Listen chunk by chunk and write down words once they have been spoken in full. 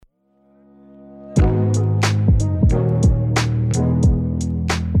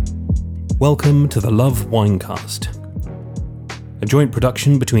Welcome to the LoveWinecast, a joint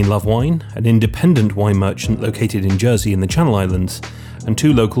production between LoveWine, an independent wine merchant located in Jersey in the Channel Islands, and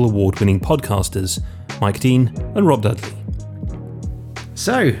two local award-winning podcasters, Mike Dean and Rob Dudley.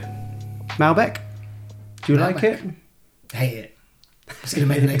 So, Malbec, do you like it? Hate it. It's going to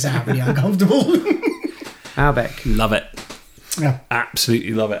make the next hour really uncomfortable. Malbec. Love it. Yeah.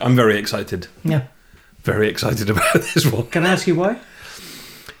 Absolutely love it. I'm very excited. Yeah. Very excited about this one. Can I ask you why?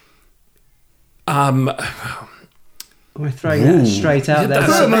 Am I throwing that straight out there?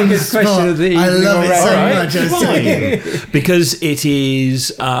 That's the biggest question of the evening. I love it so much. Because it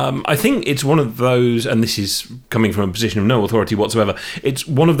is, I think it's one of those, and this is coming from a position of no authority whatsoever, it's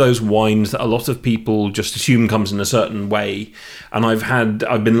one of those wines that a lot of people just assume comes in a certain way. And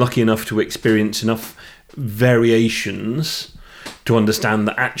I've been lucky enough to experience enough variations to understand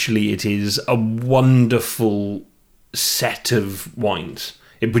that actually it is a wonderful set of wines.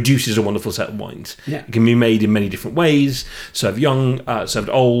 It produces a wonderful set of wines. Yeah. It can be made in many different ways, served young, served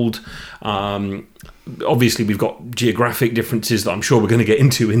old. Obviously, we've got geographic differences that I'm sure we're going to get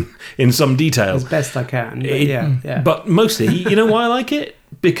into in some detail. As best I can. But But mostly, you know why I like it?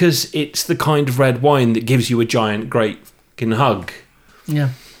 Because it's the kind of red wine that gives you a giant, great fucking hug. Yeah.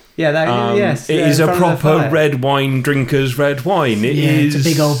 Yeah, yes. It is a proper red wine drinker's red wine. It's a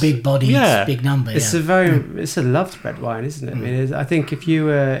big old, big body, big number. It's it's a loved red wine, isn't it? I mean, I think if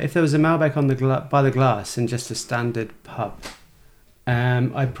there was a Malbec on by the glass in just a standard pub,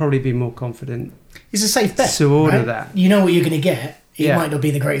 I'd probably be more confident. It's a safe bet to order right? that. You know what you're going to get. It might not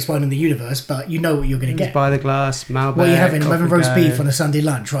be the greatest wine in the universe, but you know what you're going to get. By the glass, Malbec. What are you having? I'm having roast beef on a Sunday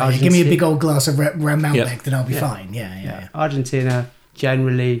lunch, right? Give me a big old glass of Malbec, then I'll be fine. Yeah. Argentina,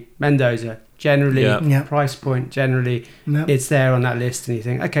 generally. Mendoza, generally. Price point, generally. It's there on that list, and you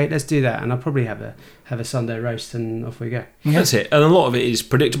think, okay, let's do that, and I'll probably have a Sunday roast, and off we go. That's it. And a lot of it is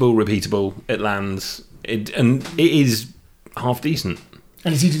predictable, repeatable. It lands, and it is half decent.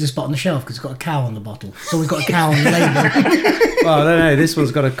 And it's easy to spot on the shelf because it's got a cow on the bottle. So we've got a cow on the label. Well, I don't know. This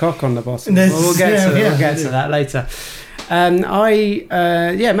one's got a cock on the bottom. We'll get to that later. Malbec.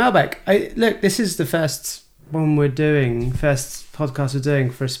 Look, this is the first podcast we're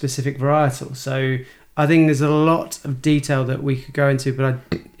doing for a specific varietal. So I think there's a lot of detail that we could go into, but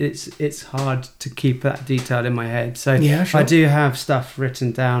it's hard to keep that detail in my head. So I do have stuff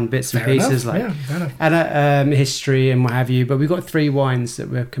written down, bits and pieces and history and what have you. But we've got 3 wines that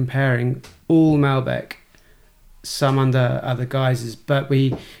we're comparing, all Malbec, some under other guises. But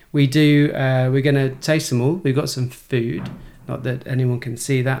we're going to taste them all. We've got some food. Not that anyone can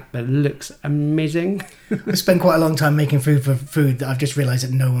see that, but it looks amazing. I spent quite a long time making food for food that I've just realised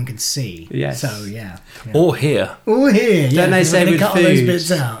that no one can see. Yes. So, yeah. Or hear. Don't they say with cut food? All those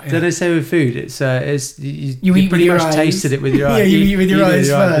bits out. Don't they say with food? You eat pretty with much your tasted it with your eyes. Yeah, you eat with your eyes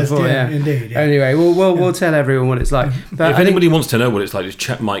first. Before, Indeed. Yeah. Anyway, we'll tell everyone what it's like. But if anybody wants to know what it's like, just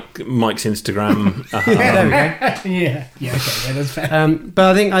check Mike's Instagram. There we go. Yeah. Okay. That's fair.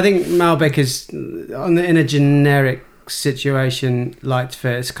 But I think Malbec is in a generic situation like for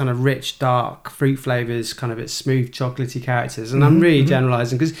its kind of rich dark fruit flavors, kind of its smooth chocolatey characters, and I'm really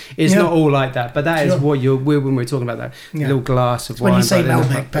generalizing because it's not all like that, but that is what when we're talking about that little glass of wine. When you say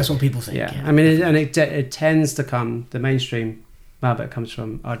Malbec, that's what people think. I mean, it tends to come, the mainstream Malbec comes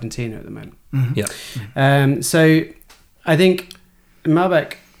from Argentina at the moment. So I think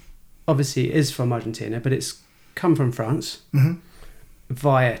Malbec obviously is from Argentina, but it's come from France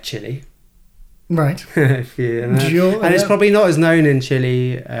via Chile. Right. And it's probably not as known in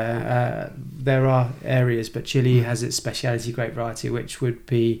Chile. There are areas, but Chile has its specialty grape variety, which would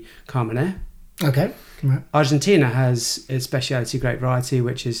be Carmenère. Okay. Right. Argentina has its specialty grape variety,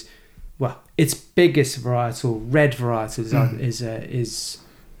 which is, its biggest varietal, red varietal is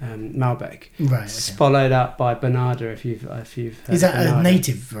Malbec. Right. Okay. Followed up by Bernarda, if you've heard. Is that Bernarda. a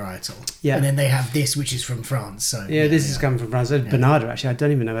native varietal? Yeah. And then they have this, which is from France. So this is coming from France. Bernarda, actually, I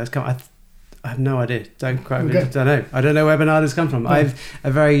don't even know where it's come. I have no idea. Don't quote me. I don't know where Bernarda's come from. I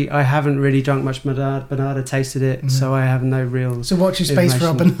haven't really drunk much Bernarda, tasted it, so I have no real. So watch your space for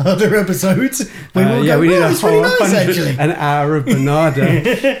our Bernarda episodes. We need it's really whole nice, actually. An hour of Bernarda.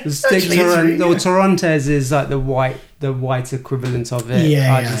 Torrontés is like the white equivalent of it.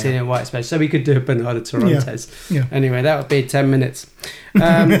 Argentinian white space. So we could do a Bernarda Torrontés. Yeah. Anyway, that would be 10 minutes. No,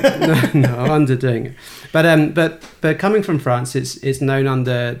 I'm underdoing it. But coming from France, it's known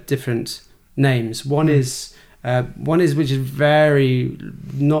under different names. One is which is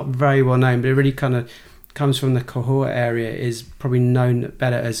not very well known, but it really kind of comes from the Cahors area, is probably known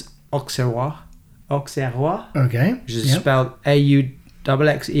better as Auxerrois. Okay. Which is spelled AUXXEROIS.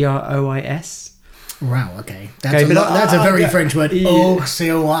 Wow, okay. That's a very French word.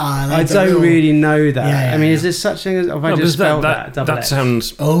 I don't really know that. Yeah, I mean, is there such thing as... Have I just spelled that? That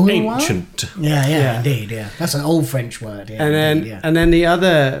sounds ancient. Yeah, indeed, yeah. That's an old French word. Yeah, and then the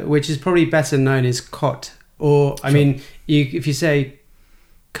other, which is probably better known, is cote. Or, I mean, if you say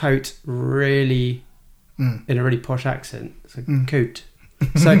coat really... in a really posh accent, it's like coat.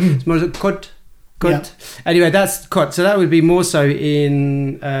 So it's more like cote. Yeah. Anyway, that's cote. So that would be more so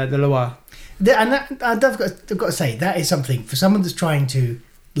in the Loire. I've got to say, that is something for someone that's trying to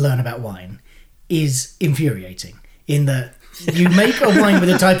learn about wine is infuriating. In that you make a wine with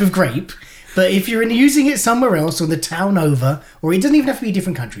a type of grape, but if you're using it somewhere else or the town over, or it doesn't even have to be a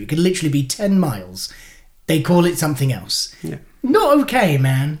different country, it could literally be 10 miles, they call it something else. Yeah. Not okay,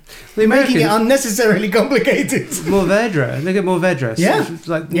 man. They're making it unnecessarily complicated. Mourvedre. Look at Mourvedre. Yeah.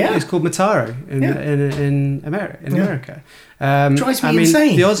 It's called Mataro in America. Drives me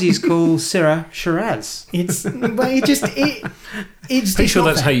insane. The Aussies call Syrah Shiraz. It's pretty sure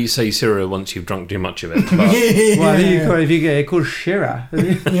that's how you say Syrah once you've drunk too much of it. Well, if you get it called Shiraz.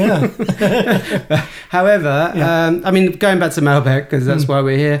 However, I mean, going back to Malbec, because that's why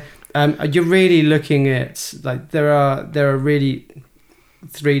we're here. You're really looking at, like, there are really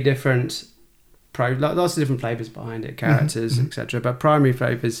three different lots of different flavors behind it, characters, etc. But primary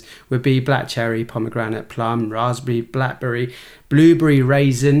flavors would be black cherry, pomegranate, plum, raspberry, blackberry, blueberry,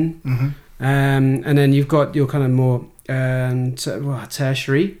 raisin, and then you've got your kind of more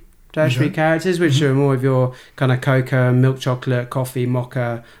tertiary characters, which are more of your kind of cocoa, milk chocolate, coffee,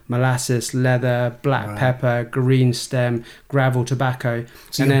 mocha, molasses, leather, black pepper, green stem, gravel, tobacco.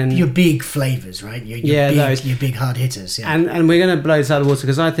 So and then your big flavors, right? Your big hard hitters. Yeah. And we're going to blow this out of the water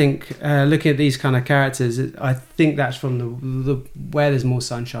because I think looking at these kind of characters, I think that's from the where there's more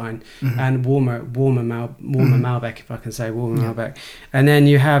sunshine and warmer Malbec, if I can say Malbec. And then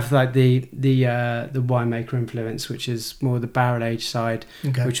you have like the winemaker influence, which is more the barrel aged side,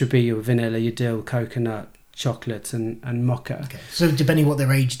 which would be your vanilla, your dill, coconut, chocolate and mocha. Okay. So depending what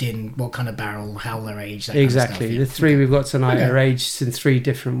they're aged in, what kind of barrel, how they're aged. That exactly. Kind of stuff, The three we've got tonight are aged in three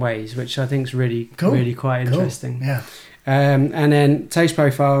different ways, which I think is really quite interesting. Yeah. And then taste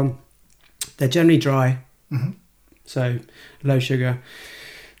profile, they're generally dry, so low sugar,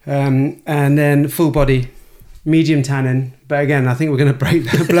 and then full body, medium tannin. But again, I think we're going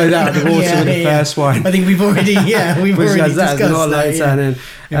to blow that out of the water with the first wine. I think we've already discussed that. Not low tannin.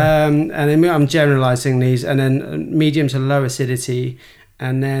 And then I'm generalising these, and then medium to low acidity,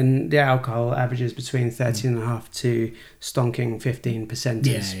 and then the alcohol averages between 13.5 to stonking 15%.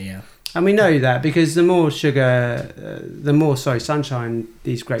 Yeah. And we know that because the more sugar, sunshine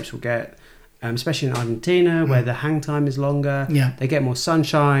these grapes will get. Especially in Argentina, where the hang time is longer, they get more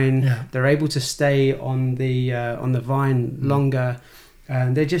sunshine. Yeah. They're able to stay on the vine longer,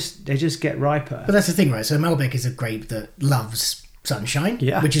 and they just get riper. But that's the thing, right? So Malbec is a grape that loves sunshine,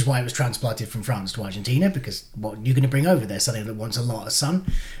 which is why it was transplanted from France to Argentina, because what you're going to bring over there something that wants a lot of sun.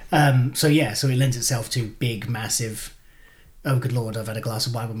 So it lends itself to big, massive. Oh, good Lord! I've had a glass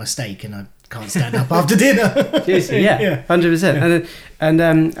of wine with my steak, and I can't stand up after dinner. 100%. And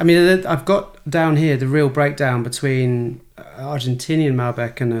I mean, I've got down here the real breakdown between Argentinian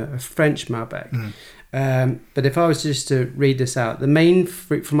Malbec and a French Malbec. But if I was just to read this out, the main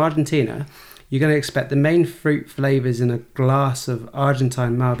fruit from Argentina, you're going to expect the main fruit flavours in a glass of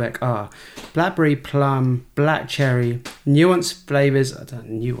Argentine Malbec are blackberry, plum, black cherry, nuanced flavours.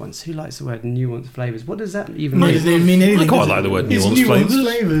 Who likes the word nuanced flavours? What does that even mean? Does it mean anything? I quite like the word nuanced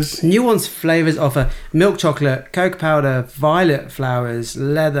flavours. Nuanced flavours offer milk chocolate, cocoa powder, violet flowers,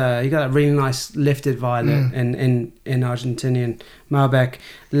 leather. You got that really nice lifted violet in Argentinian Malbec,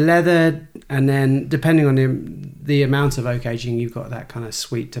 leather, and then depending on the amount of oak aging, you've got that kind of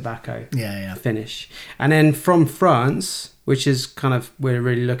sweet tobacco finish. And then from France, which is kind of, we're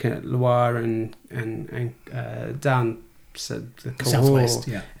really looking at Loire and down the Southwest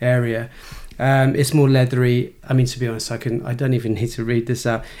area. It's more leathery. I mean, to be honest, I don't even need to read this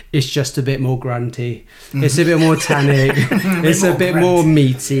out. It's just a bit more grunty. It's a bit more tannic. It's a bit more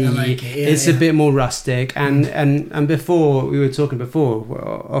meaty. It's a bit more rustic. And before, we were talking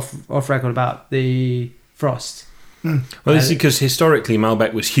off record about the frost. Well, this is because historically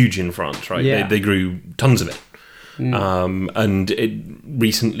Malbec was huge in France, right? Yeah. They grew tons of it. And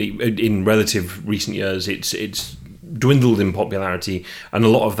in relative recent years, it's dwindled in popularity, and a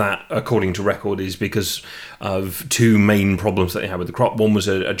lot of that, according to record, is because of two main problems that they had with the crop. One was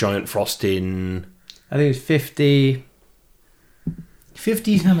a giant frost in, I think it was 50.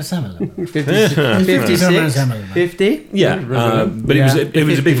 50 56? 50? Yeah, but it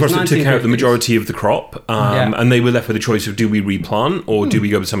was a big frost that took out the majority of the crop, and they were left with a choice of do we replant or do we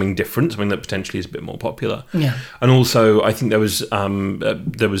go with something different, something that potentially is a bit more popular. Yeah, and also I think there was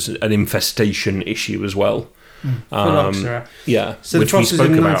an infestation issue as well. Yeah, so which we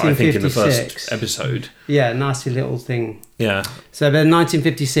spoke about, I think, in the first 1956. episode. Yeah, nasty little thing. Yeah. So then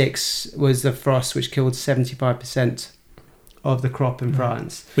 1956 was the frost which killed 75% of the crop in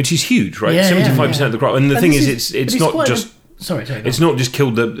France, Which is huge, right? Yeah, 75% of the crop, and the thing is, it's not just it's not just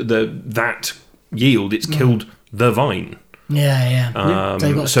killed that yield; it's killed the vine.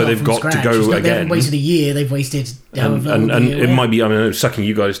 So they've got to go again. They haven't wasted a year; they've wasted. And it might be. I mean, sucking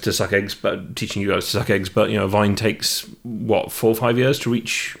you guys to suck eggs, but teaching you guys to suck eggs. But a vine takes 4 or 5 years to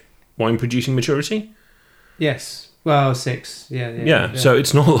reach wine producing maturity. Yes. Well, 6. Yeah. So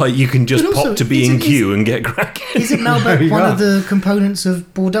it's not like you can just pop to B&Q and get cracking. Isn't Malbec one of the components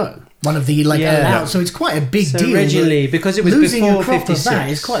of Bordeaux? One of the so it's quite a big deal. Originally, because it was losing before a crop 56, of that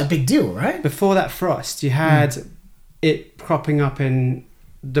is quite a big deal, right? Before that frost, you had it cropping up in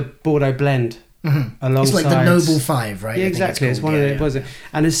the Bordeaux blend alongside. It's like the Noble 5, right? Yeah, exactly. It's one of it, wasn't it?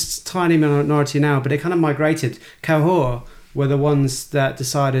 And it's a tiny minority now, but they kind of migrated. Cahors were the ones that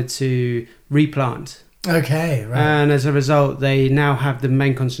decided to replant. Okay, right. And as a result, they now have the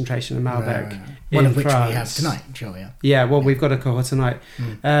main concentration of Malbec. Right. One of which France. we have tonight, sure, yeah. Yeah, well, we've got a Cahors tonight.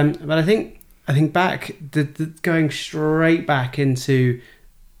 But I think back, going straight back into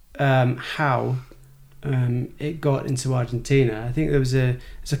how it got into Argentina, I think there's a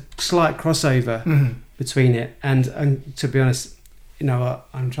slight crossover between it. And to be honest,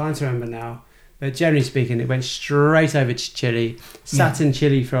 I'm trying to remember now. But generally speaking, it went straight over to Chile, sat in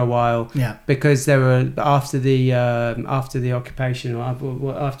Chile for a while, because there were after the occupation or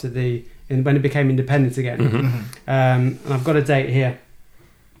after when it became independent again. And I've got a date here.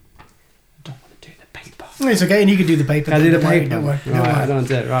 I don't want to do the paper. It's okay, and you can do the paper. Can I do the paper? Don't worry. I don't want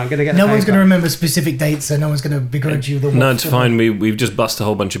to do it. Right, I'm going to get. No one's going to remember specific dates, so no one's going to begrudge you the. No, it's fine. We've just bust a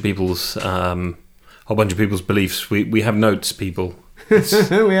whole bunch of people's beliefs. We have notes, people. We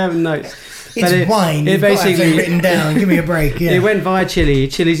have notes. It's wine. It basically written down. Give me a break. Yeah. It went via Chile.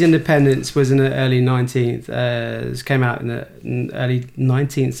 Chile's independence was in the early 19th. Came out in the early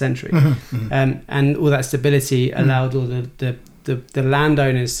 19th century, and all that stability allowed all the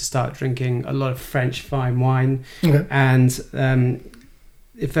landowners to start drinking a lot of French fine wine. And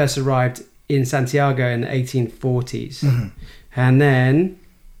it first arrived in Santiago in the 1840s, and then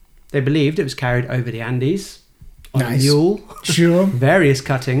they believed it was carried over the Andes. On a mule, sure, various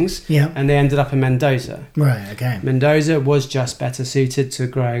cuttings, and they ended up in Mendoza. Right, okay. Mendoza was just better suited to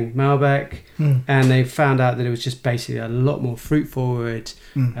growing Malbec, and they found out that it was just basically a lot more fruit forward,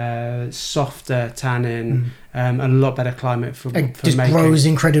 softer tannin, a lot better climate for just making. Grows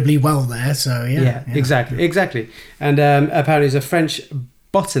incredibly well there. So exactly. And apparently, there's a French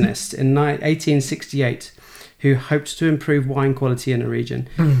botanist in 1868 who hoped to improve wine quality in the region.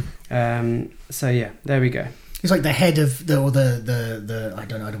 There we go. It's like the head of the I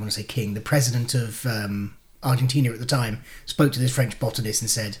don't want to say king, the president of Argentina at the time spoke to this French botanist and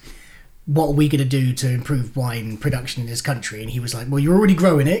said, "What are we going to do to improve wine production in this country?" And he was like, "Well, you're already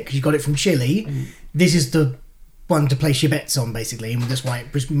growing it because you got it from Chile. This is the one to place your bets on, basically." And that's why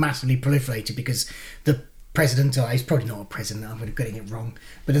it was massively proliferated, because the president, he's probably not a president, I'm getting it wrong,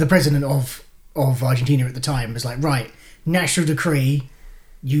 but the president of Argentina at the time was like, "Right, national decree.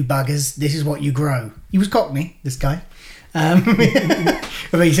 You buggers, this is what you grow." He was Cockney, this guy.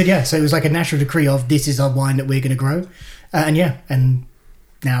 But he said, so it was like a national decree of this is our wine that we're going to grow. And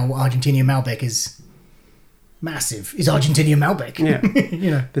now Argentinian Malbec is massive. Is Argentinian Malbec.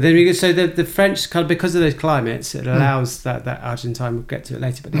 Yeah. But then the French, because of those climates, it allows that Argentine, we'll get to it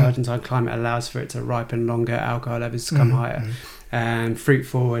later, but the Argentine climate allows for it to ripen longer, alcohol levels to come higher, and fruit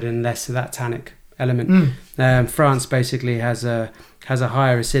forward and less of that tannic element. France basically has a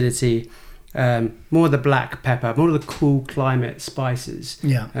higher acidity, more of the black pepper, more of the cool climate spices.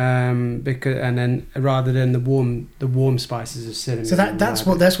 And then rather than the warm spices of cinnamon. So that's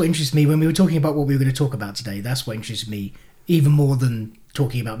what interests me when we were talking about what we were going to talk about today. That's what interests me even more than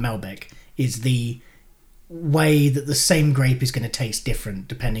talking about Malbec, is the way that the same grape is going to taste different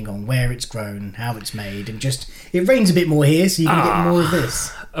depending on where it's grown, how it's made, and just it rains a bit more here, so you can get more of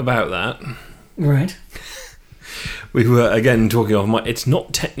this. About that, right? We were again talking of it's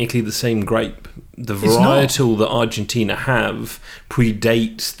not technically the same grape the varietal that Argentina have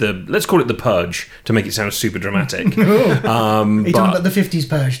predates let's call it the purge to make it sound super dramatic. You're talking about the 50s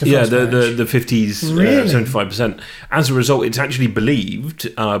purge, the 50s, really? 75%. As a result, it's actually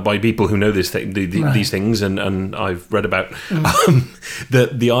believed by people who know these things, and I've read about,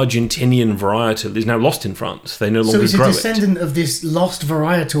 that the Argentinian varietal is now lost in France. They no longer grow it. So it's a descendant of this lost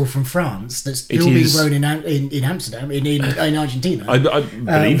varietal from France that's still being grown in Amsterdam, in Argentina. I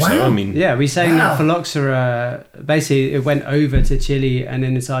believe so. I mean, we're saying that phylloxera, basically, it went over to Chile and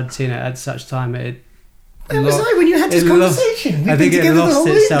then it's Argentina at such time it. Where was I when you had this conversation? I think it lost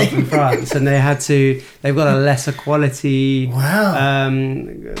itself in France, and they've got a lesser quality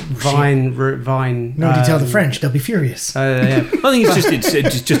vine. No, to tell the French, they'll be furious. I think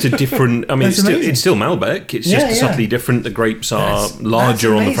it's just a different. I mean, it's still Malbec. It's just subtly different. The grapes are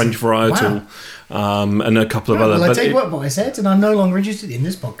larger on the French varietal. Wow. And a couple of other. Well, I tell you what I said, and I'm no longer interested in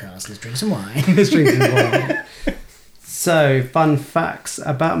this podcast. Let's drink some wine. So, fun facts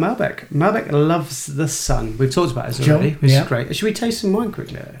about Malbec. Malbec loves the sun. We've talked about this already, which is great. Should we taste some wine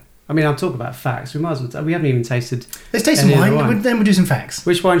quickly? I mean, I'm talking about facts. We might as well. We haven't even tasted. Let's taste some wine. Then we'll do some facts.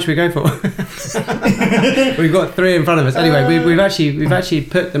 Which wine should we go for? We've got 3 in front of us. Anyway, we've actually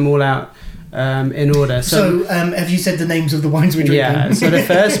put them all out in order. So have you said the names of the wines we're drinking? Yeah. So the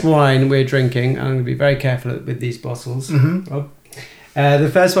first wine we're drinking, I'm going to be very careful with these bottles. Mm-hmm. The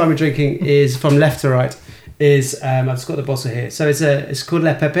first wine we're drinking is from left to right. I've just got the bottle here. So it's called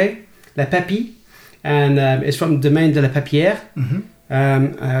La Pepe, and it's from Domaine de la Papière. Mm-hmm.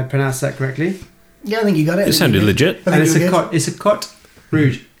 I pronounced that correctly. Yeah, I think you got it. It sounded legit. And it's a Côte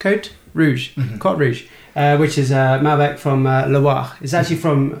Rouge. Mm-hmm. Côte Rouge. Which is Malbec from Loire. It's actually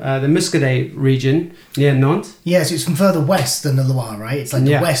from the Muscadet region near Nantes. Yes, it's from further west than the Loire, right? It's like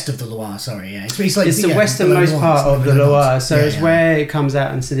the west of the Loire. Sorry, yeah. It's like the westernmost part of the Loire, so it's where it comes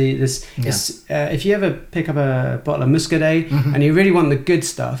out into this. If you ever pick up a bottle of Muscadet and you really want the good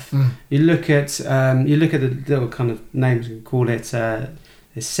stuff, you look at the little kind of names we call it.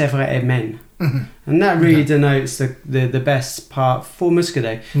 It's Sèvres et Maine. Mm-hmm. And that really denotes the best part for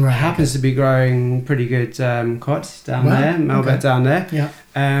Muscadet. Right. It happens to be growing pretty good Côte down there, Malbec down there. Yeah.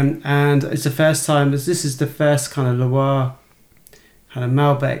 And it's the first time, this is the first kind of Loire kind of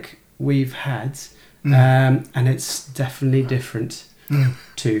Malbec we've had. And it's definitely different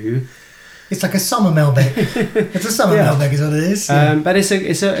to... It's like a summer Malbec. It's a summer Malbec is what it is. Yeah. But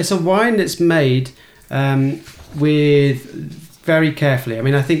it's a wine that's made with... very carefully. I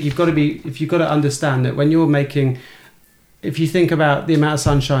mean, I think you've got to understand that when you're making, if you think about the amount of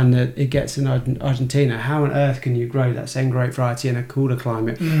sunshine that it gets in Argentina, how on earth can you grow that same grape variety in a cooler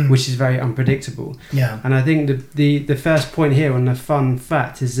climate, which is very unpredictable? Yeah. And I think the first point here on the fun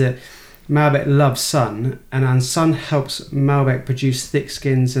fact is that Malbec loves sun, and sun helps Malbec produce thick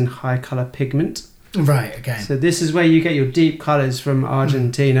skins and high colour pigment. Right, okay. So this is where you get your deep colours from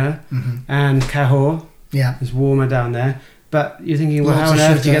Argentina and Cahors. Yeah. It's warmer down there. But you're thinking, well, how on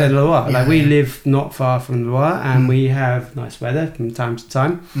earth do you get in Loire? Yeah, we live not far from Loire, and we have nice weather from time to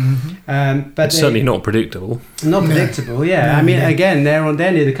time. But it's certainly not predictable. Not predictable, yeah. I mean, again, they're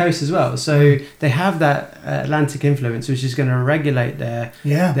near the coast as well, so they have that Atlantic influence, which is going to regulate their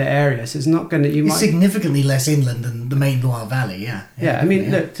area. So it's not going to. It's significally less inland than the main Loire Valley. Yeah. Yeah. I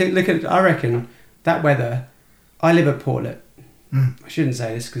mean, look at. I reckon that weather. I live at Portlet. I shouldn't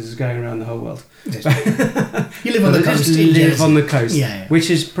say this because it's going around the whole world. You live on the coast. On the coast, which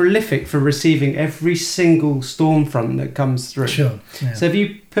is prolific for receiving every single storm front that comes through. Sure. Yeah. So if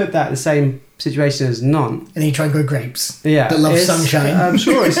you put that the same situation as Nantes, and you try and grow grapes, that love sunshine, I'm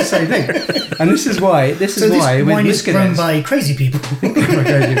sure it's the same thing. And this is why. This wine is grown by crazy people.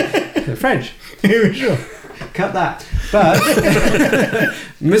 The French. Sure. Cut that. But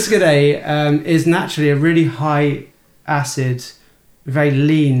Muscadet is naturally a really high acid, very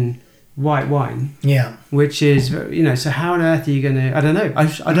lean white wine. Yeah. Which is, so how on earth are you going to... I don't know.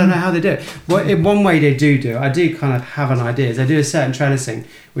 I don't know how they do it. Well, in one way they do it. I do kind of have an idea. They do a certain trellising,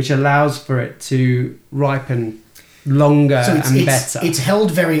 which allows for it to ripen longer and better. It's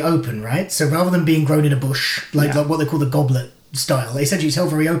held very open, right? So rather than being grown in a bush, like what they call the goblet style, essentially it's held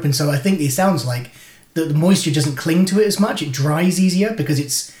very open. So I think it sounds like the moisture doesn't cling to it as much. It dries easier because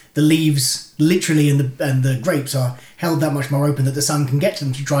it's... The leaves, literally, and the grapes are held that much more open that the sun can get to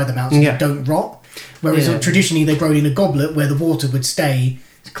them to dry them out so they don't rot. Whereas traditionally they grown in a goblet where the water would stay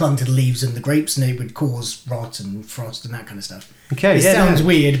clung to the leaves and the grapes, and it would cause rot and frost and that kind of stuff. It sounds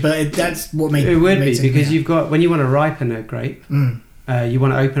weird, but that's what makes it would be because you've got when you want to ripen a grape. you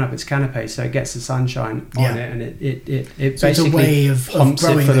want to open up its canopy so it gets the sunshine on it, and it so basically it's a way of pumps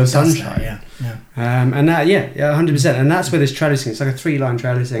growing it full the of sunshine. And that 100%, and that's where this trellising. It's like a 3-line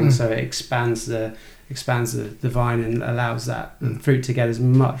trellising, so it expands the vine and allows that fruit to get as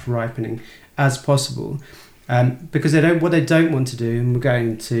much ripening as possible. Because what they don't want to do, and we're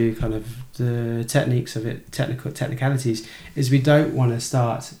going to kind of the techniques of it, technicalities, is we don't want to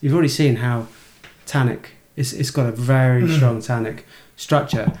start. You've already seen how tannic. It's got a very strong tannic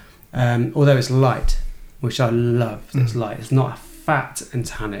structure, although it's light, which I love. It's light. It's not fat and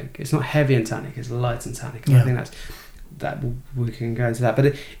tannic. It's not heavy and tannic. It's light and tannic. And I think that we can go into that,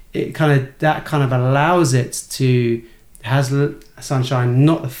 but it kind of allows it to has sunshine,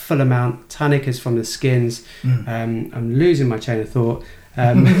 not the full amount. Tannic is from the skins. I'm losing my chain of thought.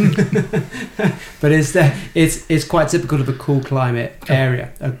 But it's quite typical of a cool climate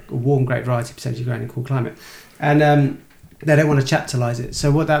area, a warm grape variety potentially grown in cool climate, and they don't want to chaptalize it. So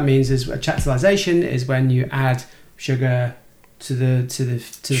what that means is a chaptalization is when you add sugar to the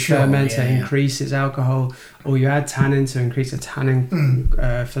ferment to increase its alcohol, or you add tannin to increase the tannin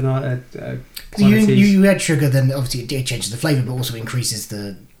quantities. You add sugar, then obviously it changes the flavour, but also increases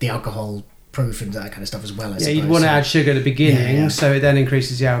the alcohol proof and that kind of stuff as well. You'd want to add sugar at the beginning, so it then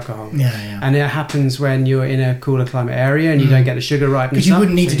increases the alcohol. And it happens when you're in a cooler climate area and you don't get the sugar ripeness. Because you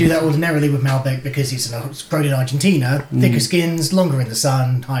wouldn't need to do that ordinarily with Malbec, because it's grown in Argentina, thicker skins, longer in the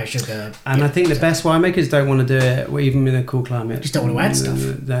sun, higher sugar. And I think the best winemakers don't want to do it even in a cool climate. Just don't want to add stuff.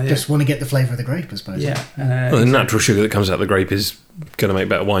 Just want to get the flavour of the grape, I suppose. Well, the natural sugar that comes out of the grape is going to make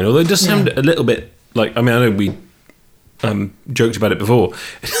better wine. Although it does sound a little bit like, I know we joked about it before.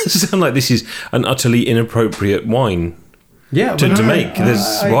 It does sound like this is an utterly inappropriate wine to make.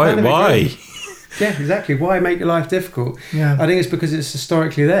 Why? Yeah, exactly. Why make your life difficult? I think it's because it's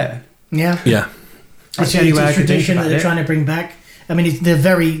historically there. That's the only way I could tradition think that they're trying to bring back. I mean,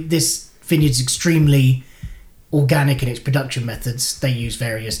 this vineyard's extremely organic in its production methods. They use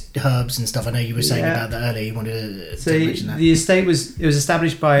various herbs and stuff. I know you were saying about that earlier. You wanted to mention that. The estate was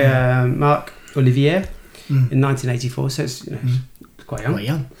established by Marc Olivier in 1984, so it's quite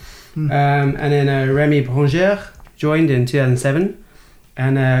young. And then Rémi Branger joined in 2007,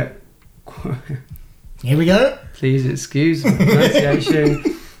 and here we go. Please excuse my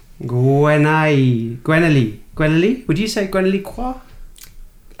pronunciation. Gwenely. Would you say Gwenely Croix?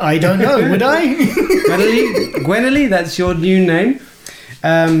 I don't know. Would I? Gwenely, that's your new name.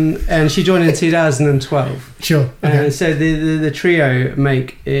 And she joined in 2012. Sure. Okay. So the trio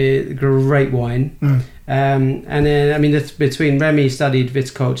make great wine. And then, I mean, between Remy studied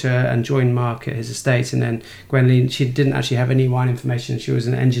viticulture and joined Mark at his estate, and then Gwendoline, she didn't actually have any wine information. She was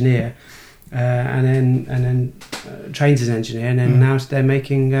an engineer, and then trained as an engineer, and then now they're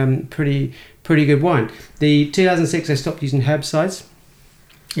making pretty good wine. The 2006 they stopped using herbicides,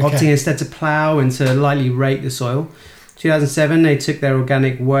 opting instead to plough and to lightly rake the soil. 2007 they took their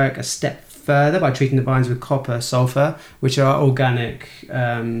organic work a step further by treating the vines with copper, sulfur, which are organic.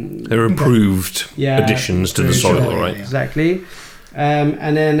 They're approved additions to the soil, right? Exactly.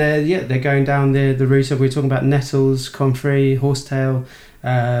 And then they're going down the route of, we're talking about nettles, comfrey, horsetail.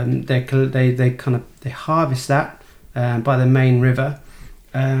 They harvest that by the main river,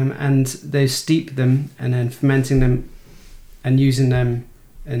 and they steep them and then fermenting them and using them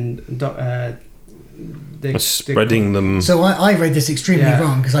and spreading them. So I read this extremely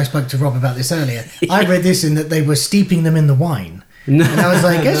wrong, because I spoke to Rob about this earlier. I read this in that they were steeping them in the wine. And I was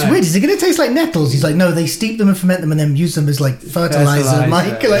like, that's weird. Is it going to taste like nettles? He's like, no, they steep them and ferment them and then use them as like fertilizer.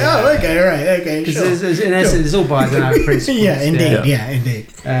 Mike, okay, right, okay, sure. In essence, it's all biodynamic principles. Indeed.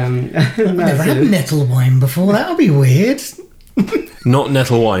 I've never had nettle wine before. That would be weird. Not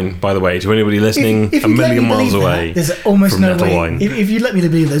nettle wine, by the way, to anybody listening if a million miles away. There's almost from no nettle way. Wine. If you let me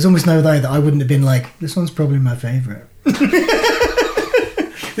believe, there's almost no way that I wouldn't have been like, this one's probably my favourite.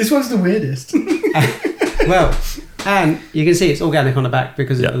 This one's the weirdest. Well, and you can see it's organic on the back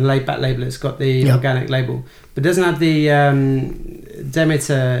because of the back label. It's got the organic label, but it doesn't have the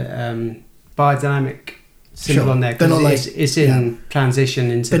Demeter biodynamic symbol on there. They're not it's in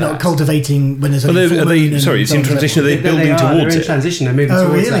transition into. They're not cultivating when there's. It's in transition. Are they building towards it? They're in transition. They're moving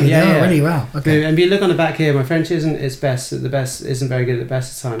towards really? that. Yeah, really? Wow. Okay. And if you look on the back here, my French isn't its best. The best isn't very good at the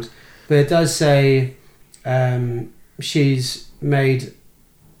best of times, but it does say she's made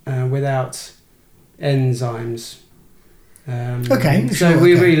without enzymes. So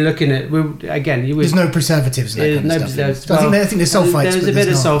we're really looking at there's no preservatives in that kind of stuff. So I think there's sulfites. There's a bit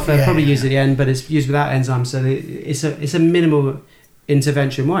of sulfur, probably used at the end, but it's used without enzymes, so it's a minimal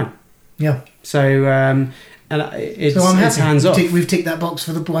intervention wine. Yeah. So it's I'm happy. hands off. We've ticked that box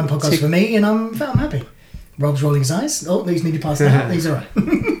for the wine podcast for me, and I'm happy. Rob's rolling his eyes. Oh, these need to pass out. These are right.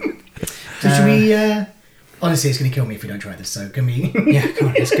 So should we... honestly, it's going to kill me if we don't try this, so can we... Yeah, come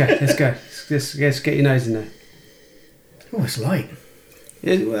on, let's go. Let's get your nose in there. Oh, it's light.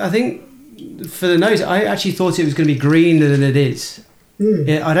 I think for the nose, I actually thought it was going to be greener than it is.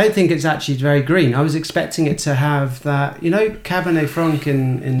 I don't think it's actually very green. I was expecting it to have that, Cabernet Franc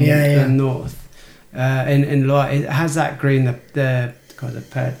in the north, in Loire. It has that green, the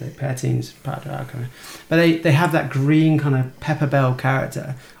Pertines, but they have that green kind of pepper bell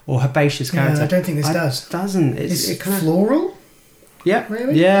character or herbaceous character. Yeah, I don't think this does. It doesn't. It's kind of floral. Yeah,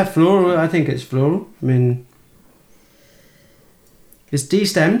 really. Yeah, floral. I think it's floral. I mean, it's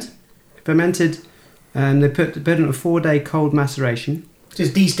destemmed, fermented, and they put it in a 4-day cold maceration. So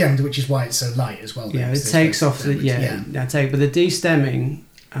it's destemmed, which is why it's so light as well. Yeah, it takes off the but the destemming.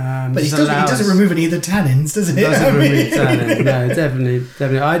 But it doesn't remove any of the tannins, does it? It doesn't remove tannins. No, definitely.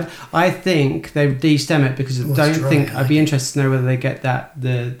 I think they destem it because I'd be interested to know whether they get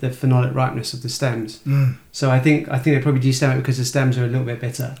the phenolic ripeness of the stems. So I think they probably destem it because the stems are a little bit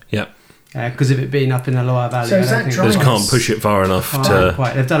bitter. Yeah. Because of it being up in the Loire Valley, so I they just can't push it far enough to.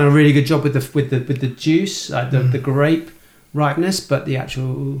 Quite. They've done a really good job with the juice, the grape ripeness, but the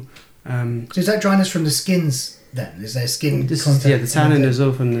actual. So is that dryness from the skins? Then is there skin contact? The tannin is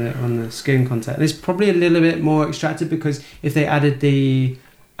all on the skin contact. And it's probably a little bit more extracted because if they added the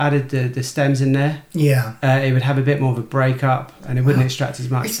stems in there, it would have a bit more of a break up and it wouldn't extract as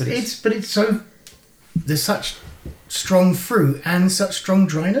much. There's such strong fruit and such strong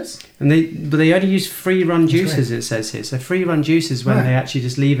dryness. And they only use free run juices, it says here. So free run juices when they actually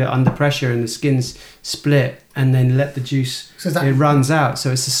just leave it under pressure and the skins split and then let the juice it runs out.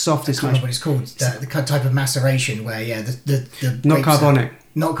 So it's the softest. I can't remember what it's called. The type of maceration where the not carbonic.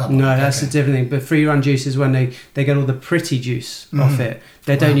 Not carbonic. No, that's a different thing. But free run juice is when they get all the pretty juice off it.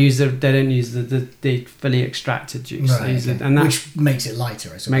 They don't use the fully extracted juice. Right, which makes it lighter.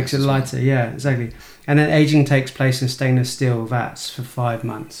 I suppose, makes it lighter. Well. Yeah, exactly. And then aging takes place in stainless steel vats for 5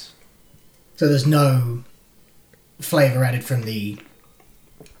 months. So there's no flavour added from the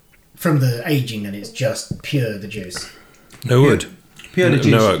aging, and it's just pure the juice. No wood. Pure the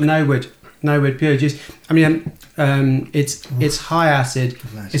juice. No wood. Pure juice. I mean, it's high acid.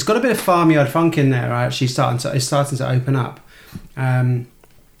 Nice. It's got a bit of farmyard funk in there. Actually, it's starting to open up. A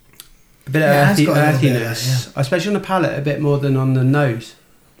bit of earthiness, especially on the palate, a bit more than on the nose.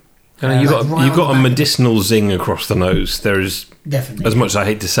 You've got a medicinal zing across the nose. There is definitely, as much as I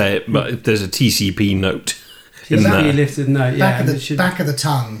hate to say it, but there's a TCP note in there. Lifted note, back of the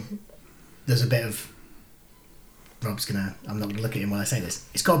tongue. There's a bit of. Rob's gonna. I'm not gonna look at him when I say this.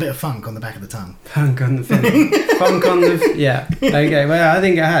 It's got a bit of funk on the back of the tongue. Funk on the funk on the. Yeah. Okay. Well, I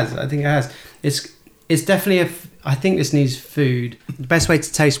think it has. It's definitely I think this needs food. The best way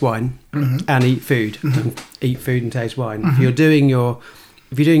to taste wine and eat food, eat food and taste wine. If you're doing your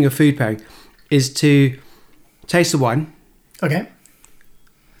food pairing, is to taste the wine. Okay.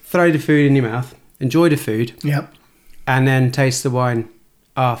 Throw the food in your mouth. Enjoy the food. Yep. And then taste the wine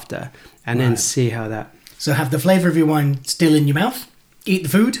after, and then see how that. So have the flavour of your wine still in your mouth. Eat the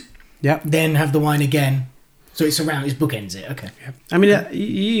food. Yep. Then have the wine again. So it's bookends it. Okay. Yep. I mean,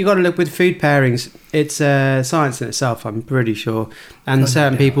 you got to look with food pairings. It's science in itself, I'm pretty sure. And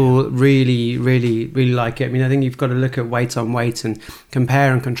certain people really, really, really like it. I mean, I think you've got to look at weight on weight and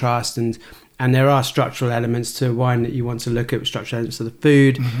compare and contrast. And there are structural elements to wine that you want to look at, structural elements of the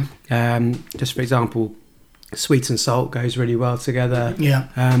food. Just for example, sweet and salt goes really well together. Yeah.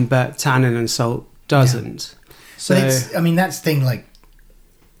 But tannin and salt doesn't. Yeah. So that's the thing. Like,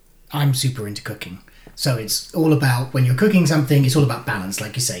 I'm super into cooking. So it's all about, when you're cooking something, it's all about balance,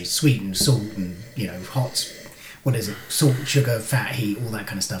 like you say, sweet and salt and, hot, what is it, salt, sugar, fat, heat, all that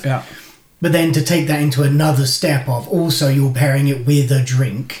kind of stuff. Yeah. But then to take that into another step of also you're pairing it with a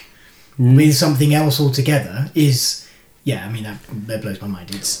drink, with something else altogether is, that blows my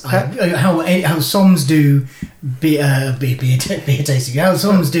mind. It's how Soms do beer tasting, how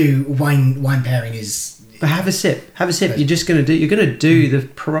Soms do wine pairing is... But have a sip. You're gonna do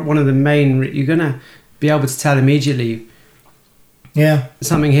one of the main. You're gonna be able to tell immediately. Yeah.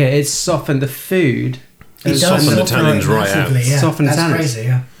 Something here. It's softened the food. It's softened the tannins right out. Yeah. Softened the tannins. Crazy,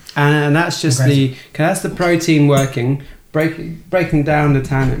 yeah. And that's just that's the protein working, breaking down the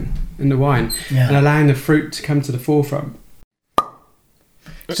tannin in the wine and allowing the fruit to come to the forefront.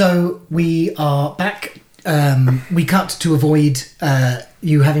 So we are back. We cut to avoid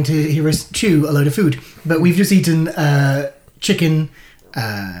you having to hear us chew a load of food, but we've just eaten chicken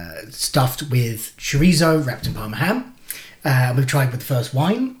stuffed with chorizo wrapped in Parma ham. We've tried with the first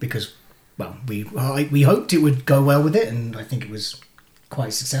wine because, we hoped it would go well with it, and I think it was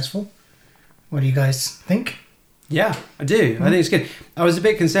quite successful. What do you guys think? Yeah, I do. I think it's good. I was a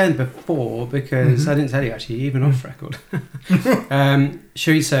bit concerned before because I didn't tell you actually, even off record.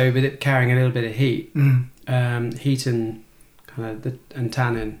 Chorizo with it carrying a little bit of heat, heat and kind of and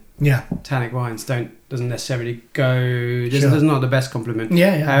tannin. Yeah, tannic wines doesn't necessarily go. Does not the best compliment.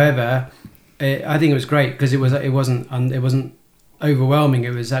 Yeah. However, I think it was great because it wasn't overwhelming.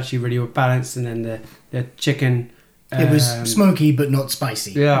 It was actually really balanced, and then the chicken. It was smoky but not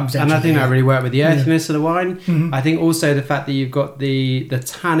spicy. Yeah, and I think that really worked with the earthiness of the wine. Mm-hmm. I think also the fact that you've got the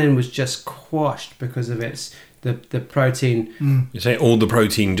tannin was just quashed because of the protein. You say all the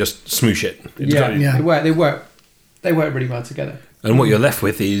protein just smoosh it. They work really well together. And what you're left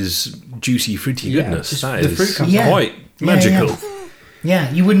with is juicy, fruity goodness. That is fruit comes quite magical. Yeah,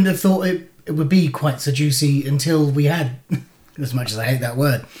 you wouldn't have thought it would be quite so juicy until we had. As much as I hate that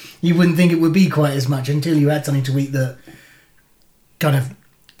word, you wouldn't think it would be quite as much until you had something to eat that kind of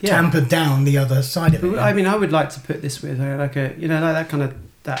tampered down the other side of it. I mean, I would like to put this with like that kind of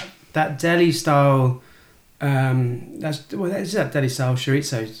that deli style. That's that deli style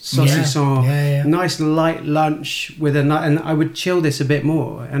chorizo saucisson. Nice light lunch with and I would chill this a bit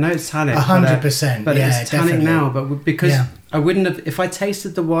more. I know it's tannic, 100%, but it's tannic now. But because I wouldn't have if I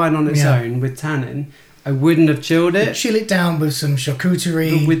tasted the wine on its own with tannin. I wouldn't have chilled it. You'd chill it down with some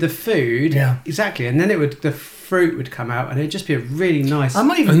charcuterie. With the food, exactly. And then the fruit would come out and it'd just be a really nice... I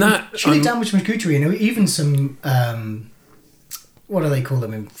might even chill it down with some charcuterie and even some... what do they call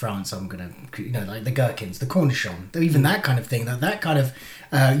them in France? I'm going to... like the gherkins, the cornichon. Even that kind of thing. That kind of...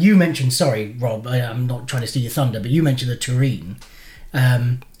 you mentioned... Sorry, Rob, I'm not trying to steal your thunder, but you mentioned the terrine.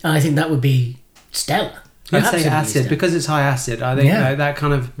 And I think that would be stellar. I'd say acid because it's high acid. I think that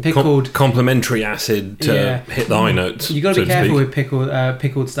kind of pickled complementary acid to hit the high notes. You got to be careful with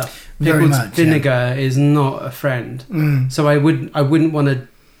pickled stuff. Pickled vinegar is not a friend. So I wouldn't want to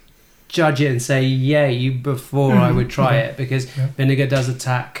judge it and say yay before I would try it because vinegar does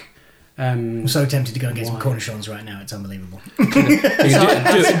attack. I'm so tempted to go and get some cornichons right now. It's unbelievable. Do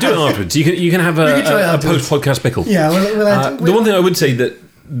it afterwards. You can have a post-podcast pickle. Yeah. The one thing I would say that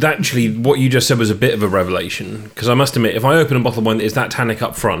actually what you just said was a bit of a revelation because I must admit if I open a bottle of wine that is that tannic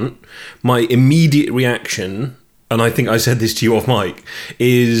up front, my immediate reaction, and I think I said this to you off mic,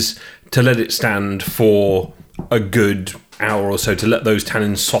 is to let it stand for a good hour or so to let those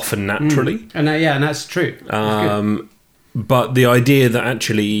tannins soften naturally. And that's true. But the idea that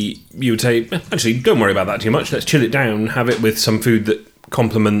actually you would say, actually don't worry about that too much, let's chill it down, have it with some food that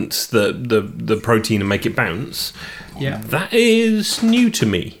complements the protein and make it bounce. Yeah, that is new to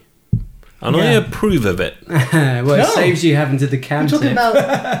me, and I approve of it. It saves you having to decant it.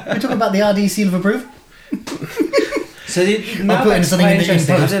 We're talking about the RD seal of approval. So I'll put in something in the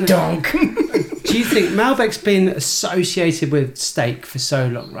post. Donk. Do you think Malbec's been associated with steak for so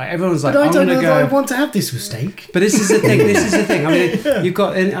long, right? Everyone's like, but I don't know that I want to have this with steak. But this is the thing. I mean, you've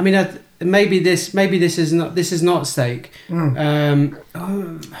got. I mean, maybe this is not. This is not steak.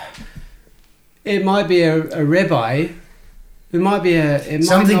 It might be a ribeye. It might be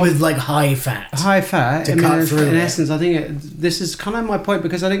something with like high fat. High fat. To cut through. In essence, I think this is kind of my point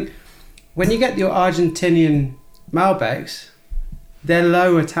because I think when you get your Argentinian Malbecs, they're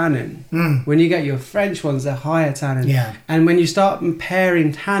lower tannin. When you get your French ones, they're higher tannin. Yeah. And when you start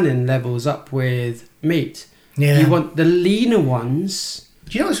pairing tannin levels up with meat, you want the leaner ones.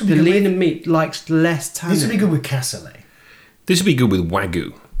 Do you know the leaner meat likes less tannin? This would be good with cassoulet. This would be good with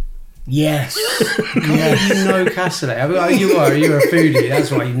Wagyu. Yes. You know cassoulet. You're a foodie.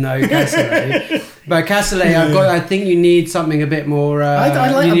 That's why you know cassoulet. But cassoulet, I think you need something a bit more.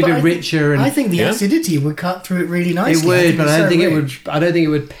 You need a bit richer. I think the acidity would cut through it really nicely. It would, but I don't think it would. I don't think it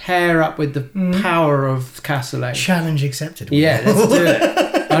would pair up with the power of cassoulet. Challenge accepted. Yeah, let's do it.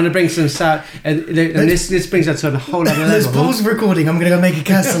 I'm going to bring some sour, and this brings us to a whole other level. Let's pause the recording. I'm going to go make a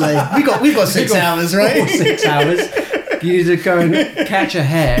cassoulet. We've got 6 hours, right? 6 hours. You need to go and catch a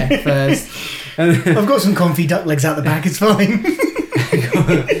hare first. I've got some confit duck legs out the back. It's fine.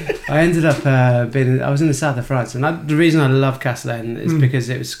 I ended up I was in the south of France, and the reason I love cassoulet is because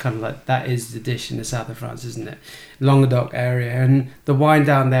it was kind of like that is the dish in the south of France, isn't it? Languedoc area, and the wine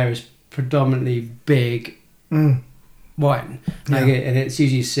down there is predominantly big wine, and it's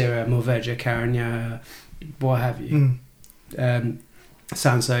usually Syrah, Mourvedre, Carignan, what have you.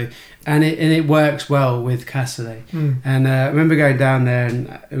 Sanso, and it works well with cassoulet. And I remember going down there,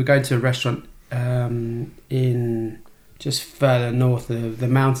 and we were going to a restaurant in just further north of the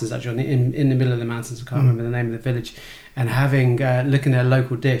mountains, actually in the middle of the mountains. I can't remember the name of the village. And having looking at a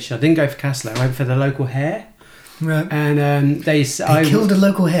local dish, I didn't go for cassoulet. I went for the local hare. Right. And they killed a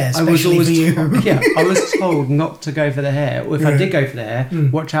local hare, especially for you. I was told not to go for the hare. Or if I did go for the hare,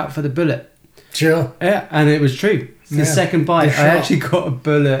 watch out for the bullet. Sure. Yeah, and it was true. The second bite, I actually got a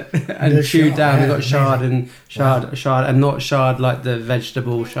bullet and chewed down. I got shard and not shard like the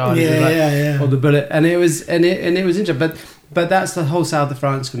vegetable shard. Or the bullet, and it was interesting. But that's the whole south of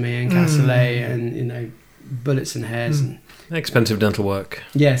France for me, and cassoulet, and bullets and hairs and. Expensive dental work.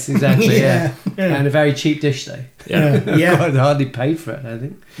 Yes, exactly. yeah. And a very cheap dish though. Yeah, God, hardly paid for it, I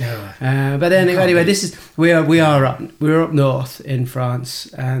think. No. But anyway, this is we're up north in France,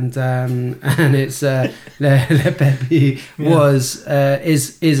 and it's Le Pepi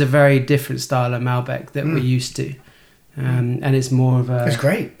is a very different style of Malbec that we're used to, and it's more of a. It's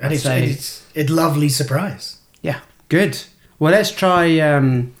great, and it's a lovely surprise. Yeah, good. Well, let's try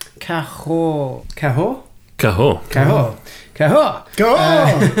Cahors. Cahors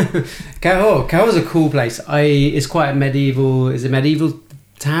is a cool place. It's quite a medieval. Is a medieval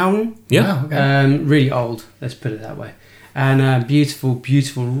town. Yeah. Oh, okay. Really old. Let's put it that way. And beautiful,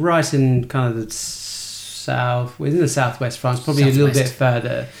 right in kind of the south, within the southwest France, probably a little bit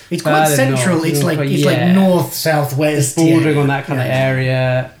further. It's quite central. North, it's like north, southwest, bordering on that kind of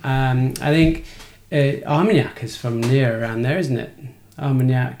area. I think Armagnac is from near around there, isn't it?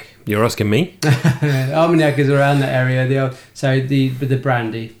 Armagnac. You're asking me? Armagnac is around that area. The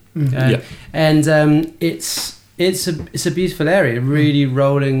brandy, and it's a beautiful area. Really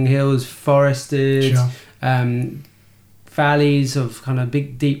rolling hills, forested, valleys of kind of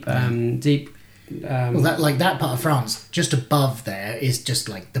big, deep. Well, that part of France, just above there, is just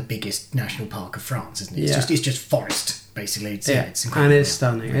like the biggest national park of France, isn't it? It's just forest. Basically, it's incredible. And it's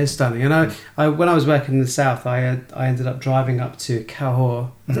stunning. And I when I was working in the south, I ended up driving up to Cahors.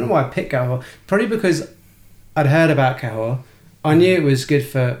 I don't know why I picked Cahors. Probably because I'd heard about Cahors. I knew it was good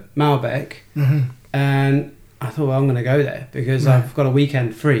for Malbec, and I thought, well, I'm going to go there because I've got a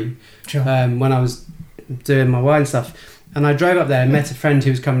weekend free. Sure. When I was doing my wine stuff, and I drove up there and met a friend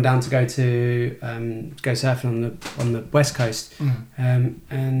who was coming down to go surfing on the west coast,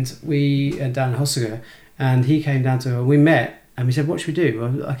 and we down in Hossegor. And he came down to we met, and we said, what should we do?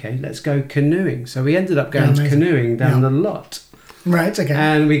 Well, okay, let's go canoeing. So we ended up going canoeing down the lot. Right, okay.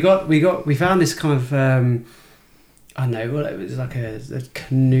 And we found this kind of, I don't know, well, it was like a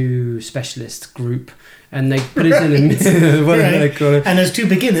canoe specialist group. And they put us in what do they call it? And as two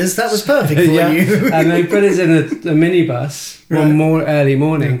beginners, that was perfect for you. And they put us in a minibus early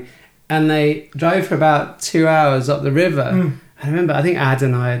morning, and they drove for about 2 hours up the river. I remember, I think Ad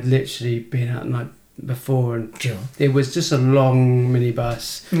and I had literally been out night before, and it was just a long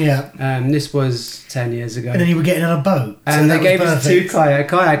minibus. This was 10 years ago, and then you were getting on a boat, and they gave us two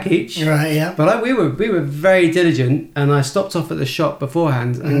kayak each. Right, yeah. But we were very diligent, and I stopped off at the shop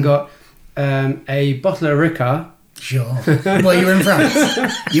beforehand and got a bottle of Ricard. Sure. Well, you were in France,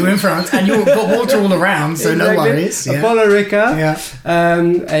 and you got water all around, so no worries. A bottle of Ricard,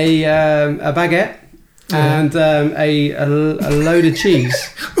 a baguette, and a load of cheese.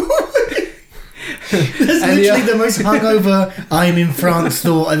 That's literally the most hungover I'm in France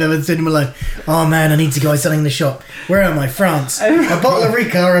thought I've ever seen in my life. Oh man, I need to go something in the shop. Where am I? France. A bottle of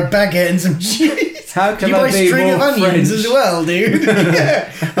Ricard, a baguette, and some cheese. How can you I buy be string more of onions French? As well, dude?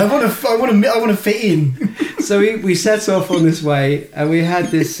 Yeah. I want to fit in. So we set off on this way, and we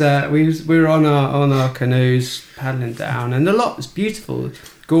had this. We were on our canoes paddling down, and the lot was beautiful.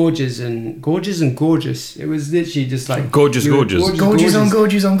 Gorgeous. It was literally just like gorgeous.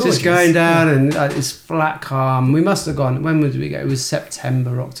 Just going down and it's flat calm. We must have gone. When would we go? It was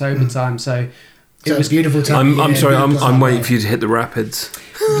September, October time. So it was a beautiful time. I'm sorry. I'm waiting for you to hit the rapids.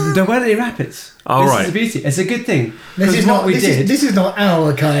 There weren't any rapids. All right. This is the beauty. It's a good thing. This is what we did. This is not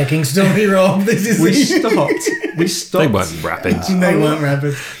our kayaking story, Rob. We stopped. They weren't rapids. They weren't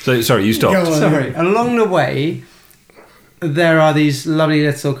rapids. So sorry, you stopped. Sorry. Along the way, there are these lovely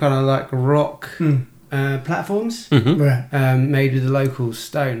little kind of like rock platforms made with the local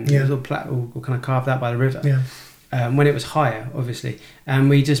stone. It was all kind of carved out by the river. When it was higher, obviously. And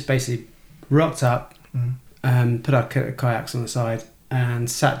we just basically rocked up, put our kayaks on the side,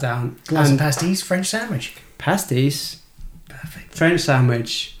 and sat down. Glass of pasties, French sandwich. Pasties. Perfect. French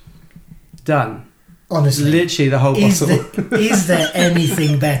sandwich. Done. Honestly. Literally the whole bottle. Is there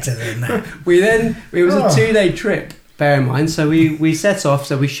anything better than that? It was a 2-day trip. Bear in mind, so we set off,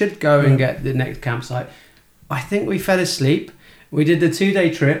 so we should go and get the next campsite. I think we fell asleep. We did the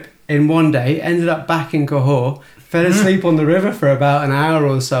 2-day trip in one day, ended up back in Cahors, fell asleep on the river for about an hour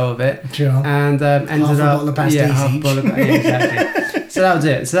or so of it, and ended half a bottle of pasties exactly. So that was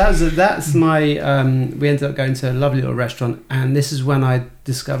it. So that's my. We ended up going to a lovely little restaurant, and this is when I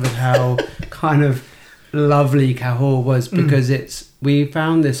discovered how kind of lovely Cahors was, because we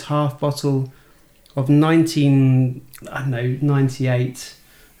found this half bottle of 98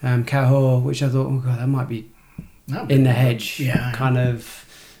 Cahors, which I thought, oh god, that might be in the hedge. Yeah. Kind of.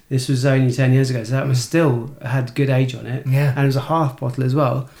 This was only 10 years ago, so that was still had good age on it. Yeah. And it was a half bottle as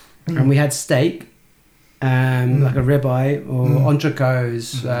well. And we had steak, like a ribeye or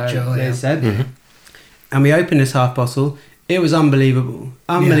entrecôtes, they said. Mm-hmm. And we opened this half bottle. It was unbelievable.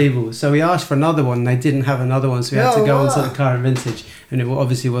 Yeah. So we asked for another one. They didn't have another one, so we had to go on to the current vintage, and it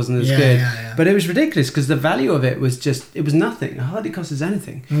obviously wasn't as good. Yeah. But it was ridiculous because the value of it was nothing. It hardly cost us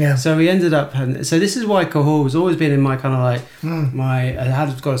anything. Yeah. So we ended up having. So this is why Cahors has always been in my kind of like I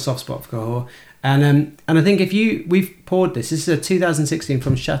had got a soft spot for Cahors, and I think we've poured this. This is a 2016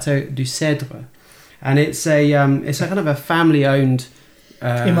 from Chateau du Cèdre, and it's a kind of a family owned.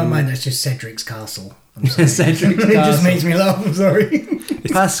 In my mind, that's just Cedric's Castle. Cedric's Castle. It just makes me laugh. I'm sorry.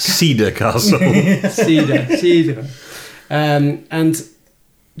 Cedar Castle. Cedar. And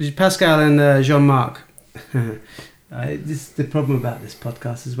Pascal and Jean-Marc. The problem about this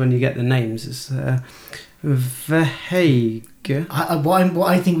podcast is when you get the names. It's Verheige. What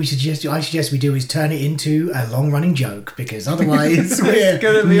I think I suggest we do is turn it into a long-running joke, because otherwise we're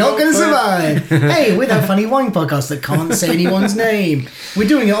not going to survive. Hey, we're that funny wine podcast that can't say anyone's name. We're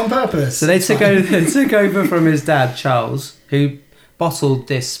doing it on purpose. So they took over from his dad, Charles, who bottled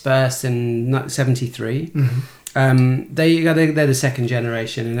this first in 73. Mm-hmm. They're the second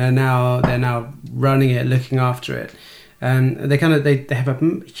generation, and they're now running it, looking after it. They have a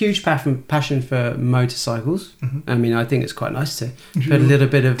huge passion for motorcycles. Mm-hmm. I mean, I think it's quite nice to put a little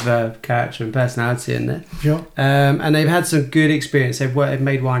bit of character and personality in there. Sure. And they've had some good experience. They've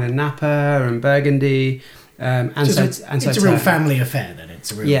made wine in Napa and Burgundy. It's a real family affair. Then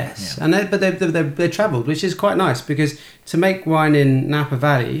it's a real yes. Yeah. And they travelled, which is quite nice, because to make wine in Napa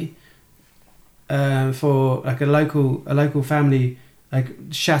Valley for like a local family, like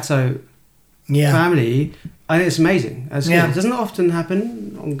chateau family. I think it's amazing. It doesn't often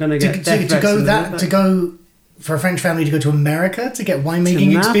happen. I'm going to get to go for a French family to go to America to get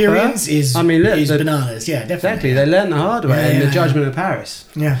winemaking experience is bananas. Yeah, definitely. Exactly. They learned the hard way in the Judgment of Paris.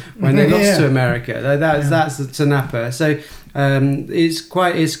 Yeah, when they lost to America, that's to Napa. So it's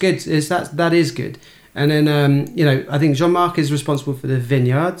good. That is good. And then I think Jean-Marc is responsible for the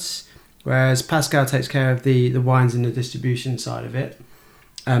vineyards, whereas Pascal takes care of the wines and the distribution side of it.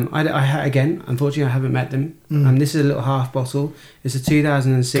 Unfortunately, I haven't met them. This is a little half bottle. It's a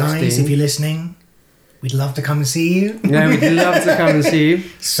 2016. Guys, if you're listening, we'd love to come and see you. Yeah, we'd love to come and see you.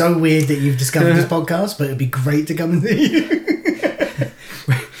 So weird that you've discovered this podcast, but it'd be great to come and see you.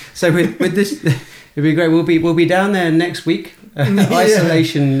 So with this, it'd be great. We'll be down there next week.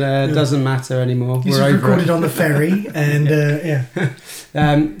 Isolation doesn't matter anymore. We're over recorded on the ferry, and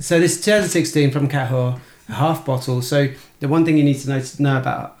so this 2016 from Cahors, a half bottle. So the one thing you need to know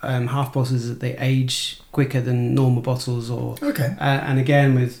about half bottles is that they age quicker than normal bottles, and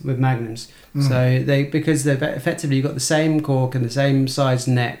again with magnums. So because they've effectively you've got the same cork and the same size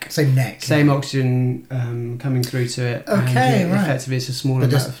neck, same oxygen coming through to it. Okay, right. Effectively, it's a smaller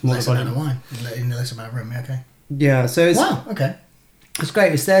amount of wine in the less amount of room. Okay. Yeah. So it's okay. It's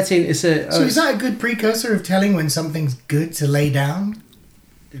great. It's 13. So is that a good precursor of telling when something's good to lay down?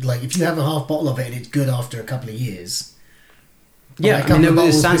 Like if you have a half bottle of it and it's good after a couple of years. Yeah, I mean,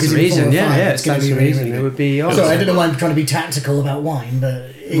 it stands to reason. It stands to reason. It would be. So I don't know why I'm trying to be tactical about wine,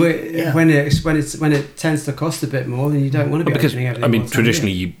 but when it tends to cost a bit more, then you don't want to be opening everything. I mean,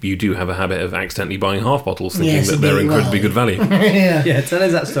 traditionally you do have a habit of accidentally buying half bottles, thinking that they're incredibly good value. Yeah, tell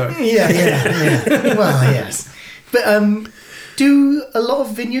us that story. Yeah. Well, yes, but do a lot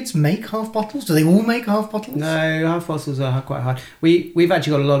of vineyards make half bottles? Do they all make half bottles? No, half bottles are quite hard. We've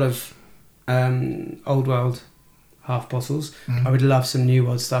actually got a lot of old world half bottles. I would love some new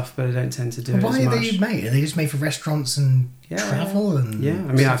world stuff, but I don't tend to do it as much. Why are they made? Are they just made for restaurants and travel and I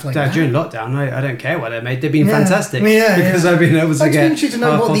mean, during lockdown, I don't care what they're made. They've been fantastic because I've been able to get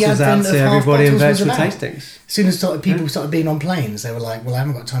half bottles out to everybody in virtual tastings. As soon as people started being on planes, they were like, "Well, I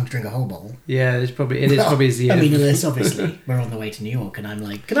haven't got time to drink a whole bottle." Yeah, it is probably the end. I mean, unless obviously we're on the way to New York, and I'm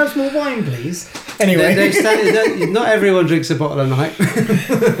like, "Can I have some more wine, please?" Anyway, not everyone drinks a bottle a night.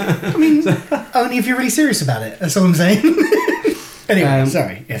 I mean, only if you're really serious about it. That's all I'm saying. Anyway,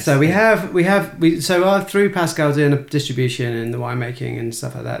 sorry. Yes. So we through Pascal doing the distribution and the winemaking and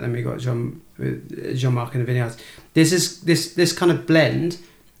stuff like that. Then we got Jean-Marc in the vineyards. This kind of blend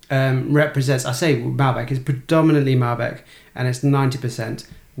represents. I say Malbec is predominantly Malbec, and it's 90%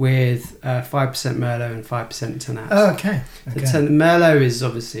 with 5% Merlot and 5% Tannat. Oh, okay. Merlot is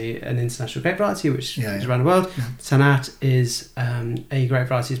obviously an international grape variety, which is around the world. Yeah. Tannat is a grape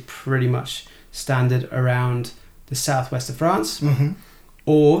variety is pretty much standard around the southwest of France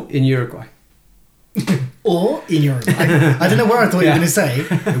or in Uruguay. Or in Uruguay. I don't know where I thought you were going to say.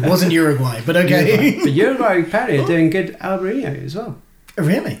 It wasn't Uruguay, but okay. But Uruguay apparently are doing good Albarino as well.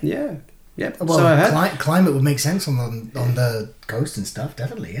 Really? Yeah. Yep. Well, so I heard. Climate would make sense on the coast and stuff,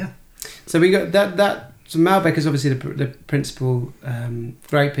 definitely, yeah. So we got that. So Malbec is obviously the principal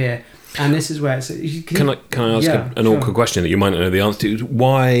grape here, and this is where it's. Can I ask an awkward question that you might not know the answer to?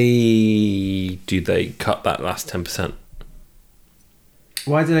 Why do they cut that last 10%?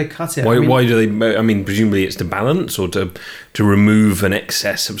 Why do they cut it? Why do they? I mean, presumably it's to balance or to remove an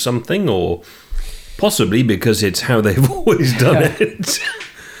excess of something, or possibly because it's how they've always done it.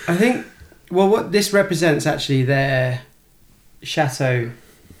 I think. Well, what this represents actually their chateau.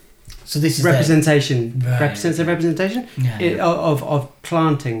 So this is representation. Right. Represents their representation of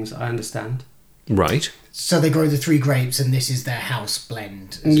plantings. I understand. Right. So they grow the 3 grapes, and this is their house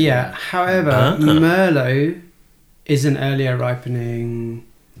blend. Yeah. However, Merlot is an earlier ripening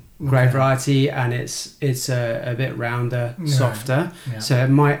grape variety, and it's a bit rounder, softer. Yeah. So it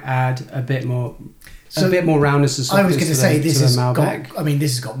might add a bit more roundness and softness. I was going to say this has Malbec.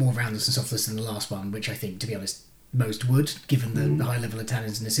 this has got more roundness and softness than the last one, which I think, to be honest, most would, given the high level of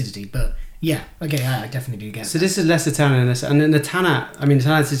tannins and acidity. But yeah, okay, I definitely do get. So this is less the tannin in this, and then the tannin. I mean, the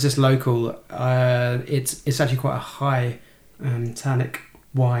tannin is just local. It's actually quite a high tannic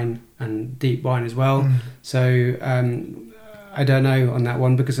wine and deep wine as well. So I don't know on that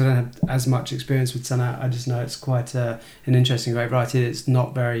one because I don't have as much experience with tannin. I just know it's quite an interesting grape variety. It's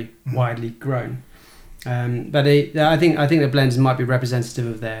not very widely grown. But I think the blends might be representative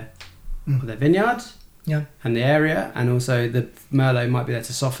of their vineyard, and the area, and also the Merlot might be there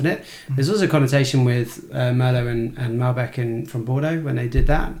to soften it. There's also a connotation with Merlot and Malbec from Bordeaux when they did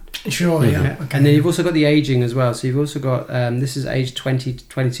that. Sure, yeah. Okay. And then you've also got the aging as well. So you've also got this is aged 20 to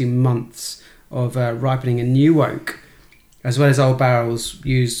 22 months of ripening in new oak, as well as old barrels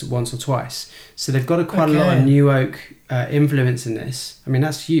used once or twice. So they've got quite a lot of new oak influence in this. I mean,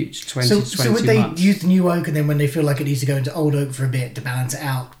 that's huge, 20 to 22 So would they months. use the new oak, and then when they feel like it needs to go into old oak for a bit to balance it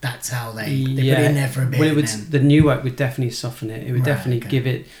out, that's how they put it in there for a bit? Well, the new oak would definitely soften it. It would definitely give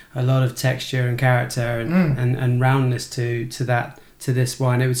it a lot of texture and character and roundness to this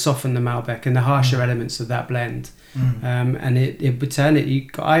wine. It would soften the Malbec and the harsher elements of that blend. And it would turn it.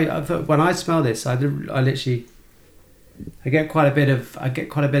 When I smell this, I literally... I get quite a bit of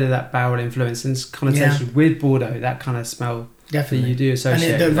that barrel influence and connotation with Bordeaux. That kind of smell that you do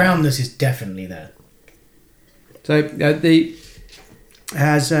associate. And the roundness is definitely there. So it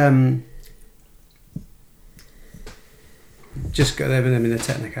has just got there. I mean, the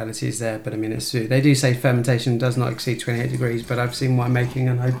technicalities there, but I mean, they do say fermentation does not exceed 28 degrees. But I've seen wine making,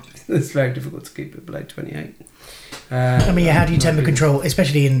 and it's very difficult to keep it below 28. I mean, how do you temper control,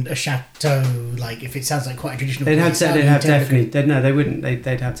 especially in a chateau? Like, if it sounds like quite a traditional, they'd have definitely. They wouldn't.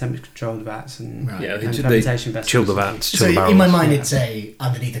 They'd have temperature control the vats and fermentation vessels. Chill the vats. So in my mind, it's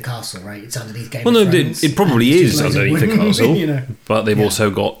underneath the castle, right? It's underneath Game of Thrones. It probably is underneath the castle, but they've also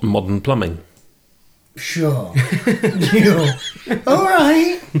got modern plumbing. Sure. All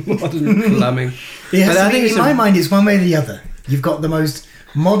right. Modern plumbing. Yes, I think in my mind, it's one way or the other. You've got the most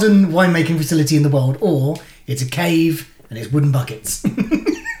modern winemaking facility in the world, or it's a cave and it's wooden buckets.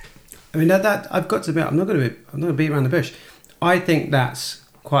 I mean that I've got to admit, I'm not going to beat around the bush. I think that's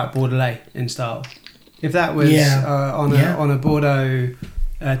quite Bordelais in style. If that was on a Bordeaux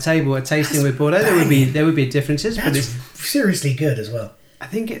table, a tasting with Bordeaux, there would be differences. That's but it's seriously good as well. I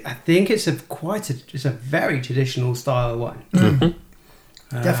think it's a very traditional style of wine.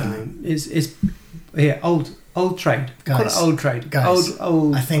 Definitely, it's old trade. Guys, call it old trade. Guys,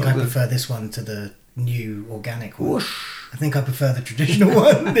 old. I think I prefer this one to the new organic one. Whoosh. I think I prefer the traditional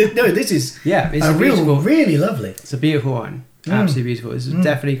one. No, this is it's really lovely. It's a beautiful wine. Absolutely beautiful. It's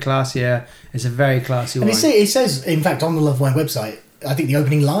definitely classier. It's a very classy wine. And it says, in fact, on the LoveWine website, I think the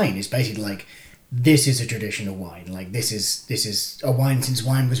opening line is basically like, "This is a traditional wine. Like this is a wine since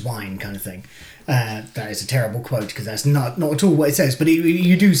wine was wine," kind of thing. That is a terrible quote because that's not at all what it says. But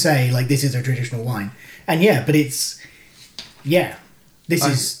you do say like this is a traditional wine, and but it's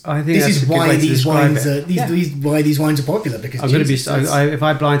I think this is why these wines why these wines are popular, because if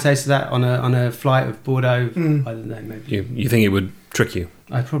I blind tasted that on a flight of Bordeaux, I don't know, maybe you think it would trick you?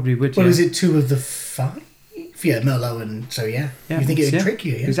 I probably would. Well, is it 2 of the 5? Yeah, Merlot, and so you think it would trick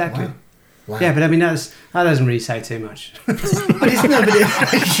you? Yeah? Exactly. Wow. Yeah, but I mean that doesn't really say too much.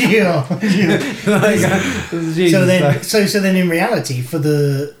 So then in reality, for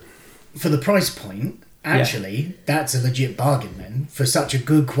the price point, actually, that's a legit bargain then for such a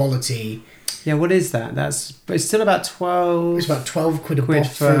good quality Yeah, what is that? But it's still about 12. It's about 12 quid a bottle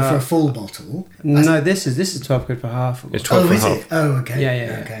for a full bottle. No, this is 12 quid for half. It's 12 for is half. it? Oh, okay.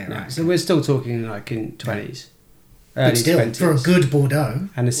 Yeah. Okay, No, right. so we're still talking like in 20s. But still, 20s. for a good Bordeaux,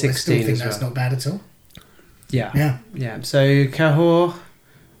 And a I still 16 think as that's well. not bad at all. Yeah. Yeah. So Cahors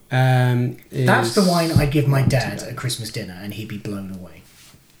is... That's the wine I'd give my dad at Christmas dinner and he'd be blown away.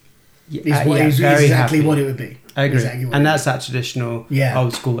 Very Exactly happy. what it would be. I agree. Exactly what And it that's that traditional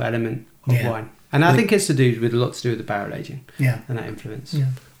old school element of wine. And I think it's a lot to do with the barrel aging. Yeah. And that influence. Yeah.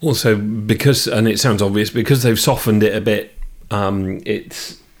 Also, because, and it sounds obvious, because they've softened it a bit,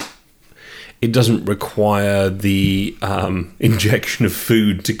 it doesn't require the injection of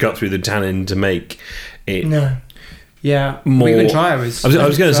food to cut through the tannin to make it Yeah, more. we can try it with. I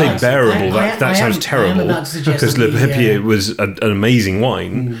was going to say bearable. That sounds I am terrible about to suggest because that Le Peppier was an amazing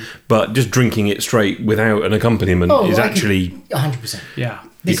wine, but just drinking it straight without an accompaniment is actually 100%. Yeah.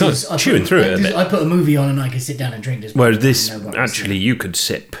 You can't chewing through it a bit. I put a movie on and I could sit down and drink this. Whereas this, actually, you could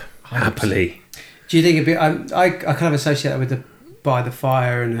sip happily. Do you think it'd be? I kind of associate that with by the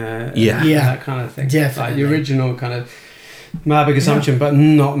fire and that kind of thing. Definitely. Like the original kind of Malbec assumption, but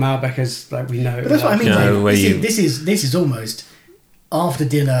not Malbec as like we know it. But that's what I mean. No, like, this is almost after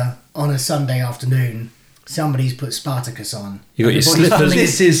dinner on a Sunday afternoon. Somebody's put Spartacus on. You got your slippers.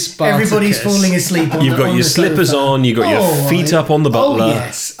 This is Spartacus. Everybody's falling asleep. You've got your slippers on. You've got your feet up on the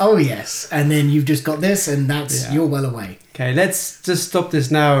butler. Oh yes. And then you've just got this, and that's you're well away. Okay, let's just stop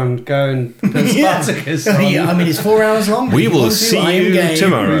this now and go and put Spartacus on. Yeah, I mean it's 4 hours long. We will see you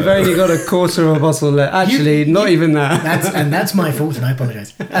tomorrow. We've only got a quarter of a bottle left. Actually, not even that. That's my fault, and I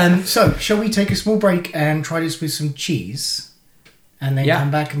apologise. So, shall we take a small break and try this with some cheese, and then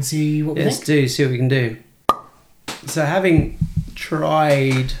come back and see what we think? See what we can do. So, having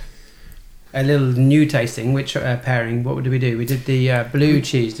tried a little new tasting, which pairing, what did we do? We did the blue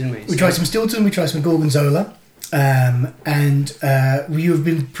cheese, didn't we? We tried some Stilton, we tried some Gorgonzola, and you have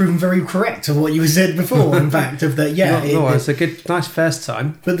been proven very correct of what you said before. In fact, of that, it's a good, nice first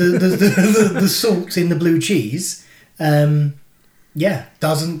time. But the salt in the blue cheese, doesn't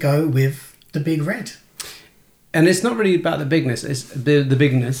go with the big red. And it's not really about the bigness. It's the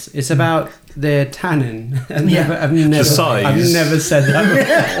bigness. It's about the tannin. The size. I've never said that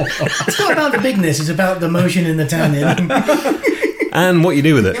before. It's not about the bigness. It's about the motion in the tannin. And what you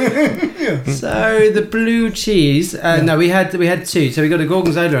do with it. So the blue cheese. No, we had two. So we got a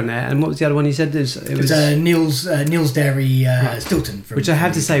Gorgonzola on there, and what was the other one you said? It was Neil's Dairy Stilton, which I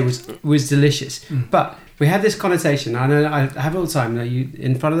have to say was delicious. But we had this connotation. I know I have it all the time. That you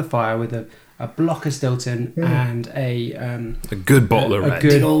in front of the fire with a block of Stilton and a good bottle of red. A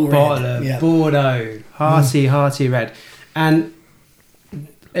good bottle of Bordeaux, hearty red, and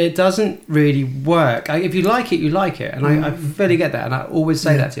it doesn't really work. If you like it, you like it, and I fully get that, and I always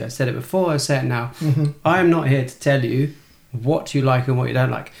say that to you. I said it before, I say it now. I am not here to tell you what you like and what you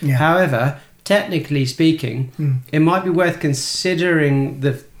don't like. However, technically speaking, it might be worth considering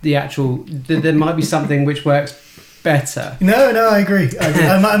the actual. There might be something which works better. No, I agree.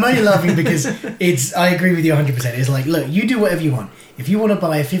 I'm only laughing because I agree with you 100%. It's like, look, you do whatever you want. If you want to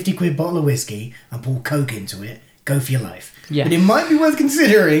buy a 50 quid bottle of whiskey and pour Coke into it, go for your life. Yeah. But it might be worth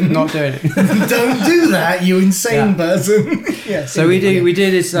considering not doing it. Don't do that, you insane person. So we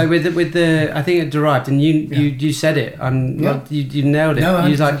did it so with the I think it derived, and you said it. You nailed it. No,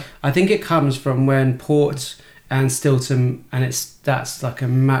 you like, I think it comes from when port and Stilton, and that's like a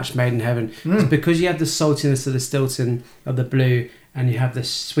match made in heaven. It's because you have the saltiness of the Stilton of the blue, and you have the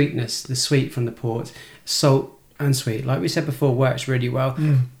sweetness, the sweet from the port. Salt and sweet, like we said before, works really well.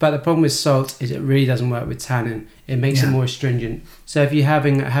 But the problem with salt is it really doesn't work with tannin. It makes it more astringent. So if you're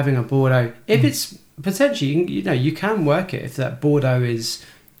having a Bordeaux, if it's potentially, you can work it if that Bordeaux is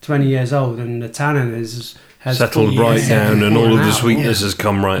 20 years old and the tannin has settled right down and all of the sweetness has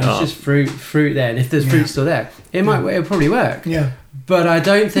come right up. It's just fruit there, and if there's fruit still there, it'll probably work. Yeah. But I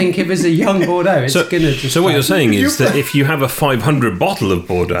don't think if it's a young Bordeaux, it's gonna just. So what you're saying is that if you have a 500 bottle of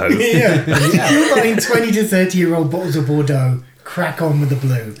Bordeaux, you're buying 20 to 30-year-old bottles of Bordeaux. Crack on with the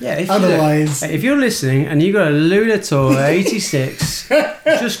blue. Yeah. Otherwise, if you're listening and you got a Lulator 86,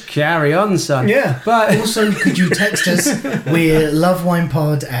 just carry on, son. Yeah. But also, could you text us? We're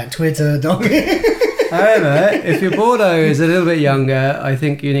LoveWinePod at Twitter. However, if your Bordeaux is a little bit younger, I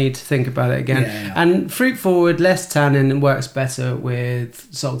think you need to think about it again. Yeah. And fruit forward, less tannin, works better with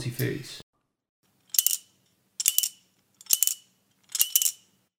salty foods.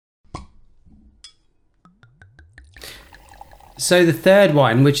 So the third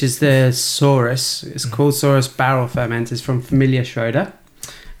wine, which is the Saurus, it's called Saurus Barrel Ferment, is from Familia Schroeder.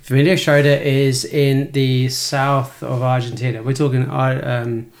 Familia Schroeder is in the south of Argentina. We're talking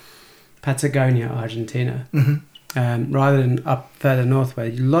Patagonia, Argentina, rather than up further north, where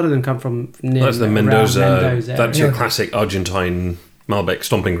a lot of them come from near. That's the Mendoza. area. That's your classic Argentine Malbec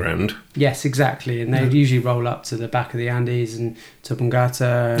stomping ground. Yes, exactly, and they usually roll up to the back of the Andes and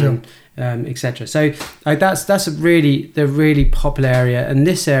Topongata and etc. So that's a really popular area, and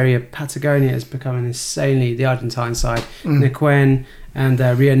this area, Patagonia, has become insanely the Argentine side. Neuquén and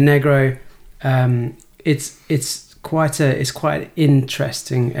Rio Negro. It's quite an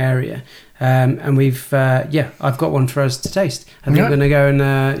interesting area, and we've I've got one for us to taste. I think we're going to go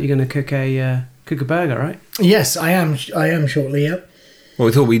and you're going to cook a burger, right? Yes, I am shortly. Yep. Well,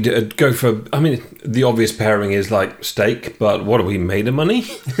 we thought we'd go for. I mean, the obvious pairing is like steak, but what are we made of money?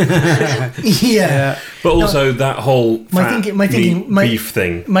 Yeah. But also that whole beef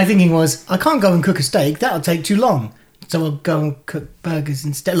thing. My thinking was, I can't go and cook a steak. That'll take too long. So I'll go and cook burgers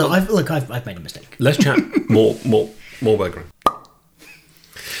instead. I've made a mistake. Let's chat more burger.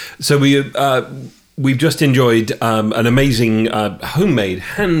 So we've just enjoyed an amazing homemade,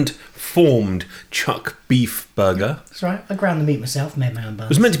 hand-formed chuck beef burger. That's right. I ground the meat myself, made my own buns. It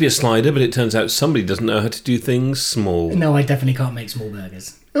was meant to be a slider, but it turns out somebody doesn't know how to do things small. No, I definitely can't make small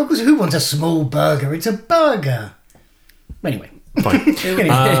burgers. Because who wants a small burger? It's a burger. Anyway. Fine.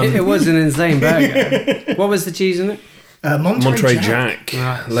 It was an insane burger. What was the cheese in it? Monterey Jack.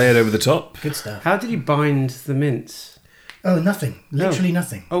 Right. Lay it over the top. Good stuff. How did you bind the mince? Oh, nothing. Literally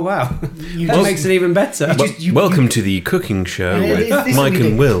nothing. Oh, wow. That makes it even better. Welcome to the cooking show with Mike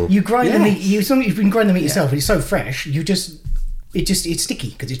and Will. You grind the meat. You've been grinding the meat yourself, but it's so fresh. It's sticky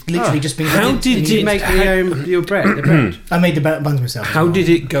because it's literally just been. How did you make your bread? The bread? I made the buns myself. How did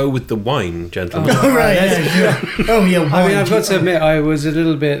it go with the wine, gentlemen? Oh, right. Yeah. Oh, yeah. Wine. I mean, I've got to admit, I was a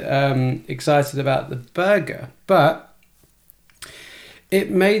little bit excited about the burger, but it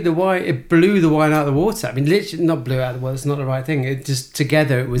made the wine. It blew the wine out of the water. I mean, literally not blew out of the water. It's not the right thing. It just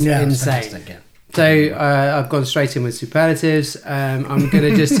together it was insane. So I've gone straight in with superlatives. I'm going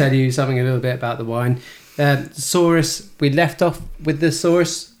to just tell you something a little bit about the wine. Saurus, we left off with the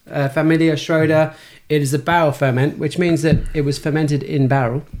Saurus Familia Schroeder. It is a barrel ferment, which means that it was fermented in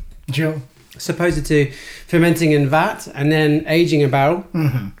barrel. Sure. Opposed to fermenting in vat and then aging in barrel.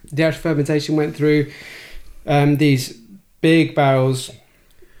 Mm-hmm. The actual fermentation went through these big barrels.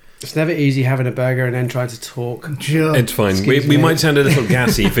 It's never easy having a burger and then trying to talk. Sure. It's fine. We might sound a little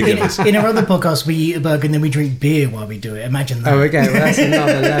gassy, forgive us. In our other podcast, we eat a burger and then we drink beer while we do it. Imagine that. Oh, okay. Well, that's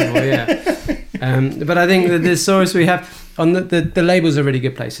another level, yeah. But I think that the Saurus we have on the label's a really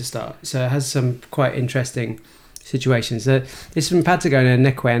good place to start. So it has some quite interesting situations. It's from Patagonia,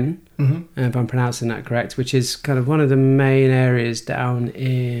 Neuquén, if I'm pronouncing that correct, which is kind of one of the main areas down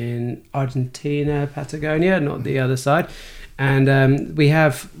in Argentina, Patagonia, not the other side. And we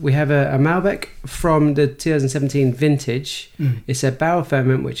have a Malbec from the 2017 vintage. It's a barrel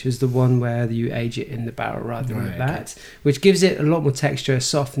ferment, which is the one where you age it in the barrel rather than that, which gives it a lot more texture,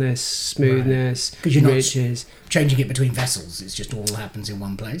 softness, smoothness, because you're riches. Not changing it between vessels. It's just all happens in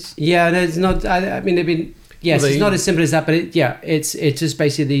one place. Yeah, there's not. I mean, yes, it's not as simple as that, but it's just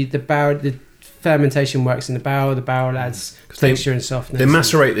basically the barrel. The fermentation works in the barrel. The barrel adds texture and softness. They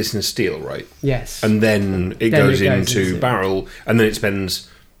macerate this in steel, right? Yes. And then it goes into barrel, and then it spends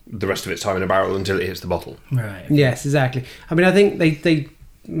the rest of its time in a barrel until it hits the bottle. Right. Yes, exactly. I mean, I think they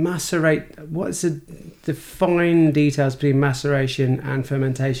macerate. What's the fine details between maceration and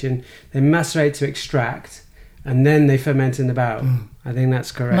fermentation? They macerate to extract, and then they ferment in the barrel. I think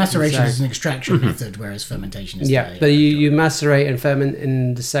that's correct. Maceration is an extraction method, whereas fermentation is but you macerate and ferment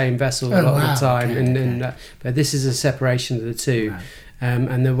in the same vessel a lot of the time, but this is a separation of the two. Right.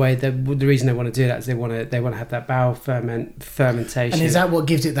 And the reason they want to do that is they want to have that barrel fermentation. And is that what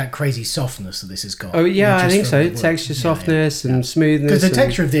gives it that crazy softness that this has got? Oh yeah, I think so. Texture, softness, and smoothness. Because the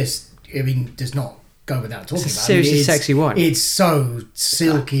texture of this, I mean, does not go without talking about. It's a seriously sexy wine. It's so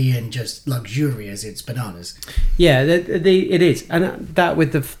silky and just luxurious. It's bananas. Yeah, it is, and that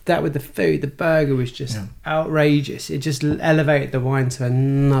with the food, the burger was just outrageous. It just elevated the wine to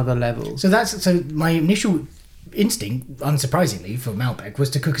another level. So my initial instinct, unsurprisingly, for Malbec was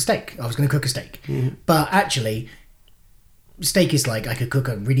to cook a steak. I was going to cook a steak, but actually, steak is like I could cook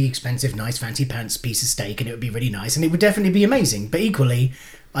a really expensive, nice, fancy pants piece of steak, and it would be really nice, and it would definitely be amazing. But equally,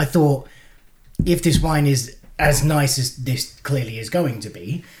 I thought, if this wine is as nice as this clearly is going to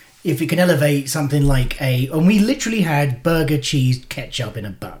be, if it can elevate something like and we literally had burger cheese ketchup in a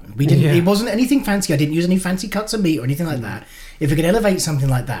bun. We didn't. It wasn't anything fancy. I didn't use any fancy cuts of meat or anything like that. If it can elevate something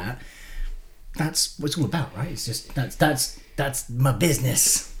like that, that's what it's all about, right? It's just that's my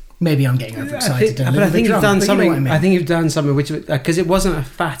business. Maybe I'm getting overexcited. I think you've done something. I think you've done something which, because it wasn't a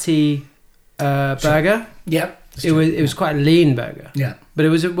fatty burger. Yep. It was quite a lean burger. Yeah. But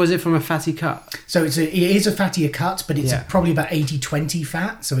was it from a fatty cut? So it is a fattier cut, but it's probably about 80-20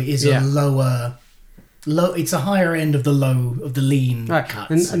 fat. So it is a low. It's a higher end of the lean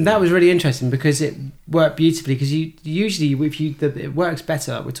cuts. And that was really interesting because it worked beautifully. Because you usually, it works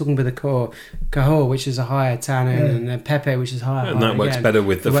better. We're talking with the cajor, which is a higher tannin, and the pepe, which is higher. And that works better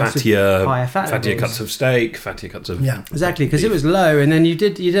with the fattier cuts of steak, fattier cuts of exactly, because it was low, and then you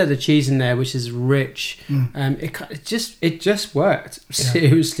did the cheese in there, which is rich. It just worked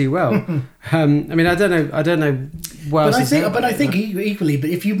seriously well. I mean, I don't know. But I think equally.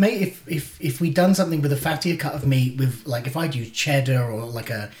 But if you if we'd done something with a fattier cut of meat, with like if I'd used cheddar or like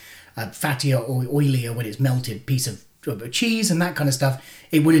a fattier or oilier when it's melted piece of cheese and that kind of stuff,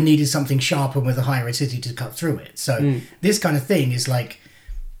 it would have needed something sharper with a higher acidity to cut through it. So this kind of thing is like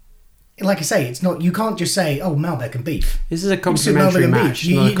I say, it's not. You can't just say, "Oh, Malbec and beef." This is a complementary match,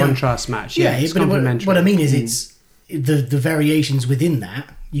 not a contrast match. Yeah, it's but complementary. what I mean is, it's the variations within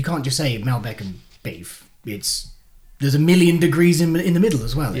that. You can't just say Malbec and beef. There's a million degrees in the middle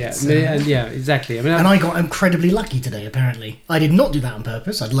as well. Yeah, exactly. I mean, and I got incredibly lucky today. Apparently, I did not do that on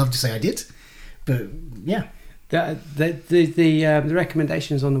purpose. I'd love to say I did, but yeah. The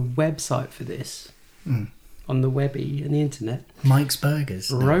recommendations on the website for this, on the webby and the internet. Mike's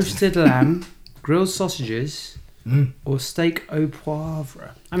Burgers, roasted lamb, grilled sausages, or steak au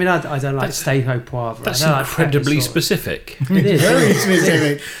poivre. I mean, I don't like steak au poivre. That's incredibly specific. It is very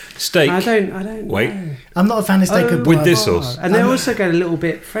specific. Steak. I don't. Wait. know. I'm not a fan of steak au poivre. With this sauce. And they also go a little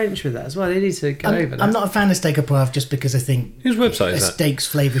bit French with that as well. They need to go over that. I'm not a fan of steak au poivre just because I think whose website is that? Steak's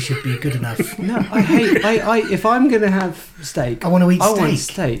flavour should be good enough. No, if I'm going to have steak, I want to eat steak. I want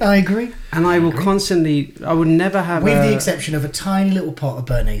steak. I agree. And I will constantly. I would never have. With the exception of a tiny little pot of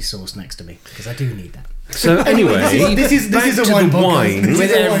béarnaise sauce next to me, because I do need that. So anyway, this is a wine podcast.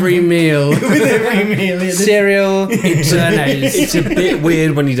 With every meal. With every meal. Cereal, béarnaise. It's a bit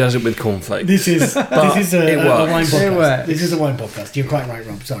weird when he does it with cornflakes. This is a wine podcast. This is a wine podcast. You're quite right,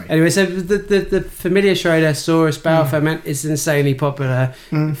 Rob. Sorry. Anyway, so the Familia Schroeder Saurus Barrel Ferment is insanely popular.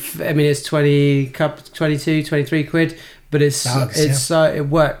 I mean, it's 22, 23 quid. But it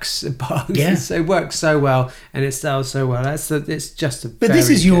works. It works so well, and it sells so well. It's just a. But this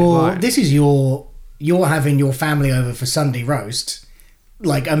is you're having your family over for Sunday roast,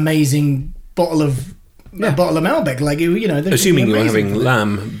 like amazing bottle of Malbec, like assuming you're having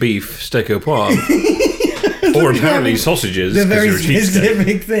lamb, beef, steak au poivre, or apparently sausages. They're very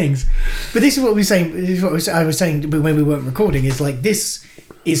specific things. But this is what we're saying. This is what I was saying when we weren't recording. Is like this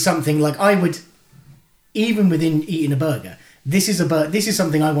is something like I would. Even within eating a burger, this is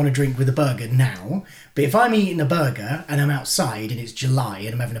something I want to drink with a burger now. But if I'm eating a burger and I'm outside and it's July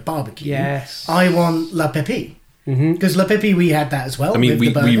and I'm having a barbecue, I want La Pepi. Because La Pepi, we had that as well. I mean, we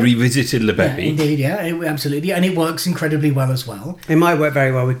revisited La Pepi. Yeah, indeed, absolutely. And it works incredibly well as well. It might work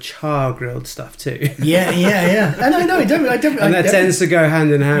very well with char grilled stuff too. Yeah. And I don't. And that tends to go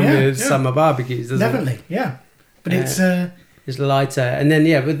hand in hand with summer barbecues, doesn't it? Definitely, yeah. But it's lighter. And then,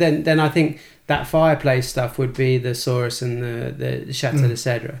 but then I think that fireplace stuff would be the Saurus and the Chateau de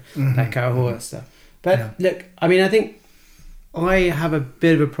Cedre, that cajor stuff. But look, I mean, I think I have a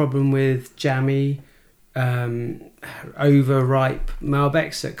bit of a problem with jammy, overripe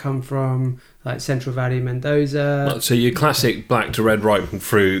Malbecs that come from like Central Valley, Mendoza. So your classic black to red ripened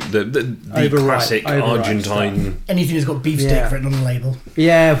fruit, the classic Argentine stuff. Anything that's got beefsteak written on the label.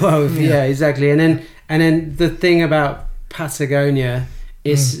 Yeah, well, exactly. And then the thing about Patagonia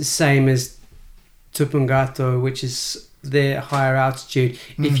is the same as Tupungato, which is the higher altitude.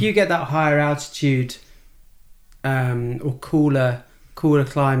 If you get that higher altitude or cooler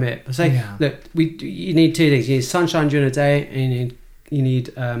climate, look, you need two things. You need sunshine during the day, and you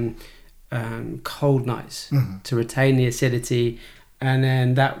need cold nights to retain the acidity, and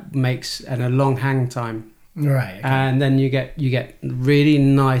then that makes a long hang time. Right. Okay. And then you get really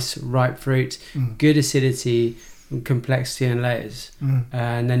nice ripe fruit, good acidity, complexity and layers,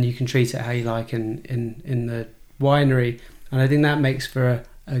 and then you can treat it how you like in the winery, and I think that makes for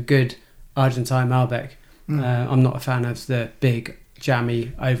a good Argentine Malbec. I'm not a fan of the big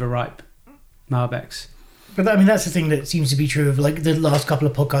jammy overripe Malbecs, but I mean that's the thing that seems to be true of like the last couple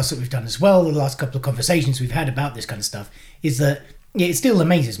of podcasts that we've done as well, the last couple of conversations we've had about this kind of stuff, is that it still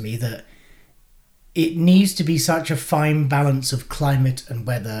amazes me that it needs to be such a fine balance of climate and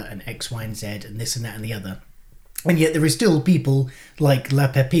weather and X, Y and Z and this and that and the other. And yet there is still people like La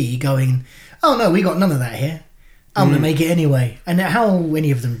Pepi going, oh no, we got none of that here. I'm going to make it anyway. And how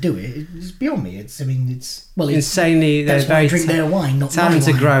any of them do it is beyond me. It's insanely. That's why I drink their wine, not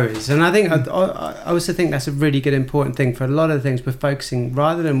talented my wine. growers. And I think I also think that's a really good important thing for a lot of the things we're focusing,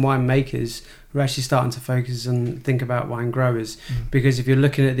 rather than wine makers, we're actually starting to focus and think about wine growers. Because if you're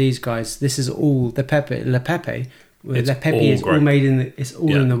looking at these guys, this is all the Le Pepe. Le Pepe is all made in the. It's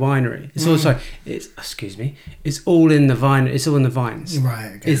all in the winery. It's also. It's It's all in the vine. It's all in the vines.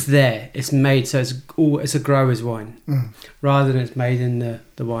 Right. Okay. It's there. It's made so it's a grower's wine, rather than it's made in the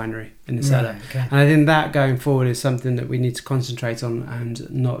winery in the cellar. Right, okay. And I think that going forward is something that we need to concentrate on and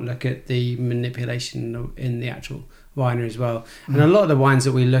not look at the manipulation in the actual winery as well. And a lot of the wines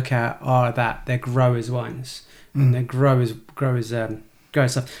that we look at are that they're growers' wines and they're growers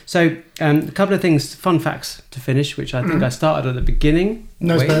stuff. So a couple of things, fun facts to finish, which I think I started at the beginning.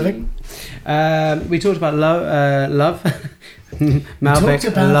 No, it's perfect. We talked about love. Malbec,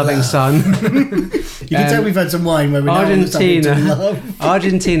 about a loving love. son. You can tell we've had some wine where we're Argentina. now love.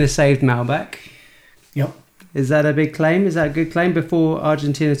 Argentina saved Malbec. Yep. Is that a big claim? Is that a good claim? Before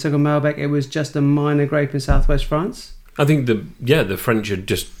Argentina took on Malbec, it was just a minor grape in southwest France. I think the French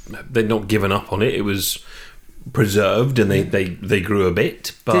they'd not given up on it. It was preserved and they grew a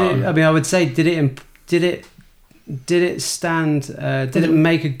bit. But I would say, did it stand? Did it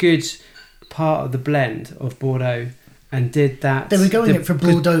make a good part of the blend of Bordeaux? And did that? They were going it for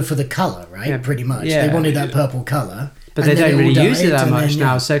Bordeaux for the colour, right? Yeah, pretty much. yeah. They wanted that purple colour. But they don't really use it that much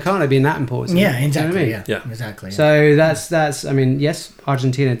now, so it can't have been that important. Yeah, exactly. You know what I mean? Yeah, exactly. Yeah. So that's. I mean, yes,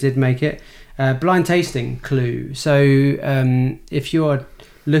 Argentina did make it. Blind tasting clue. So if you're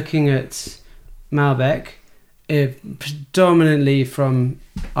looking at Malbec, predominantly from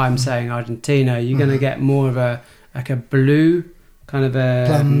I'm saying Argentina, you're going to get more of a blue kind of a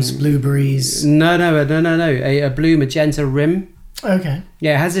plums, blueberries. No, a blue magenta rim. Okay.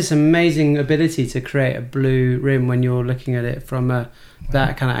 Yeah, it has this amazing ability to create a blue rim when you're looking at it from that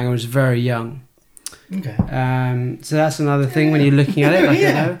kind of angle. It's very young. Okay. So that's another thing when you're looking at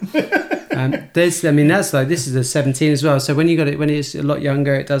it. This is a 17 as well. So when it's a lot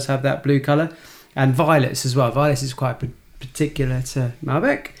younger, it does have that blue colour, and violets as well. Violets is quite particular to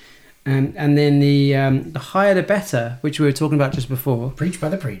Malbec. And then the higher the better, which we were talking about just before. Preach,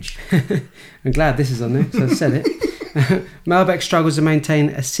 brother, preach. I'm glad this is on there, so I've said it. Malbec struggles to maintain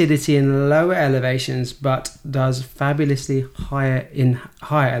acidity in lower elevations, but does fabulously higher in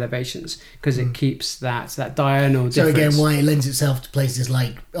higher elevations because it keeps that diurnal difference. So again, why it lends itself to places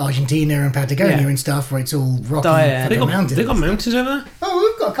like Argentina and Patagonia and stuff, where it's all rocky mountains. They got mountains over there? Oh,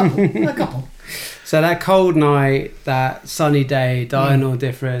 we've got a couple. So that cold night, that sunny day, diurnal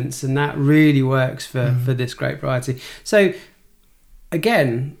difference, and that really works for this grape variety. So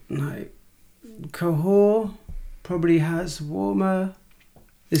again, like Cahors probably has warmer.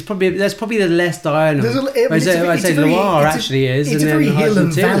 There's probably the less diurnal. I'd say Loire actually is. It's and a very hill and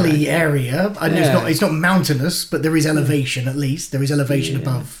Argentina. valley area, and it's not mountainous, but there is elevation at least. There is elevation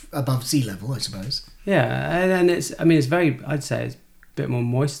above sea level, I suppose. Yeah, and it's very. I'd say it's a bit more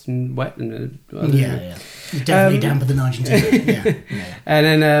moist and wet than. Yeah. It's definitely damper than Argentina. yeah. And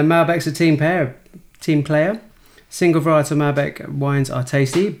then Malbec's a team player. Single varietal Malbec wines are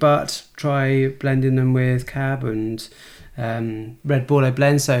tasty, but try blending them with Cab and Red Bordeaux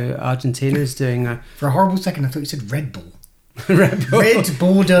blend. So Argentina is doing For a horrible second, I thought you said Red Bull. Red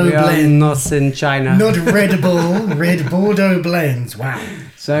Bordeaux we blend. Not in China. Not Red Bull. Red Bordeaux blends. Wow.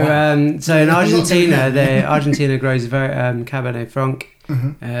 So in Argentina, Argentina grows very Cabernet Franc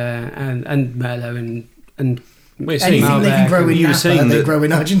and Merlot and. Anything they can grow in Napa, they grow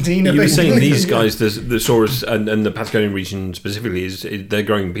in Argentina. You were saying these guys, the Saurus and the Patagonia region specifically, they're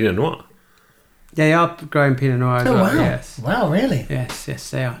growing Pinot Noir. They are growing Pinot Noir as well. Wow. Yes. Wow, really? Yes,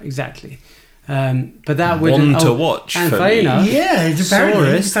 they are exactly. But that would one to watch. And for funny me. enough, it's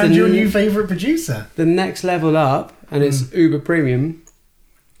apparently Saurus, found your new favourite producer. The next level up, and it's uber premium,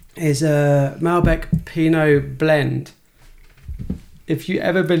 is a Malbec Pinot blend. If you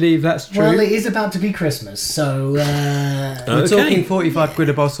ever believe that's true. Well, it is about to be Christmas, so... We're talking 45 quid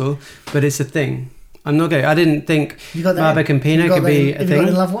a bottle, but it's a thing. I didn't think Malbec and Pinot could be a thing.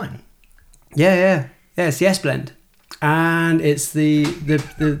 You got in LoveWine? Yeah. It's Yes Blend. And it's the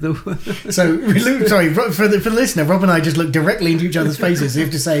So, sorry, for the listener, Rob and I just looked directly into each other's faces. You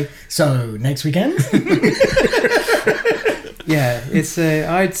have to say, so, next weekend? Yeah, it's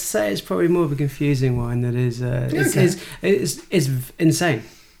I'd say it's probably more of a confusing wine that is it's insane.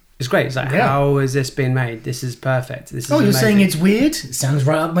 It's great. It's like, how has this been made? This is perfect. This is you're amazing. saying it's weird? It sounds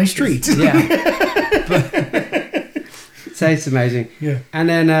right up my street. Yeah. So it's amazing. Yeah. And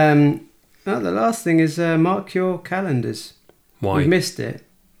then the last thing is mark your calendars. Why? We've missed it.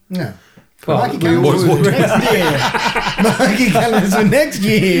 No. Marky calendars for next year. Marky calendars for next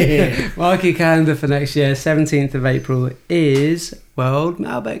year. Marky calendar for next year, 17th of April, is World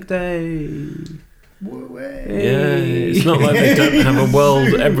Malbec Day. Yeah, it's not like they don't have a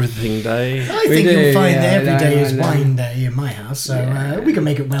World Everything Day. I think you'll find that every day is wine day in my house, so we can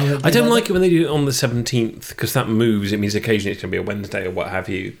make it well. I don't like it when they do it on the 17th because that moves. It means occasionally it's going to be a Wednesday or what have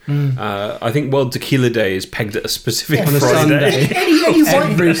you. I think World Tequila Day is pegged at a specific Friday.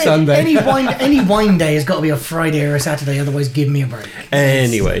 Every Sunday. Any wine day has got to be a Friday or a Saturday, otherwise give me a break.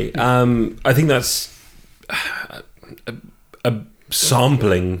 Anyway, I think that's a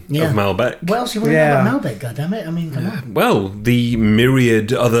sampling of Malbec. What else do you want to know about Malbec, goddammit? I mean, come on. Well, the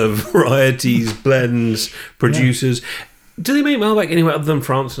myriad other varieties, blends, producers. Do they make Malbec anywhere other than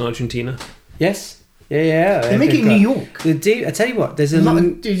France and Argentina? Yes. Yeah. They make it in New York. I tell you what, there's a...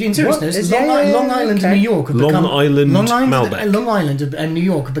 In seriousness, Long Island and New York have become... Malbec. Long Island and New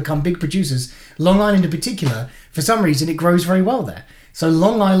York have become big producers. Long Island in particular, for some reason, it grows very well there. So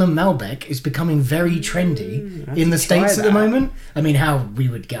Long Island Malbec is becoming very trendy in the States at the moment. I mean, how we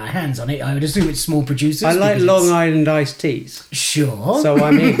would get our hands on it, I would assume it's small producers. I like Long Island iced teas. Sure. So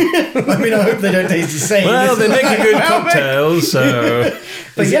I mean... I hope they don't taste the same. Well, they make a good cocktail, so...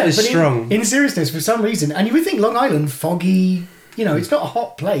 But it's strong. In seriousness, for some reason, and you would think Long Island, foggy... it's not a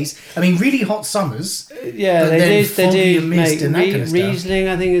hot place. I mean, really hot summers. Yeah, they do make Riesling,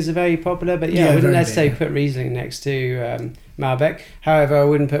 I think, is very popular. But I wouldn't necessarily put Riesling next to Malbec. However, I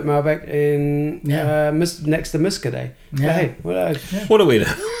wouldn't put Malbec in next to Muscadet. Yeah. Hey, what do we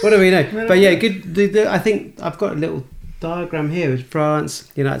know? What do we know? But yeah, good. I think I've got a little diagram here with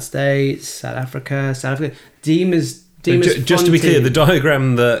France, United States, South Africa. Dima's just to be clear, the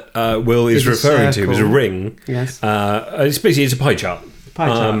diagram that Will is referring to is a ring. Yes. It's a pie chart.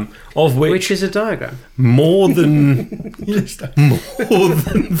 Of which is a diagram. More than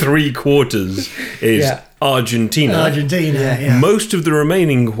 3/4 is Argentina. Most of the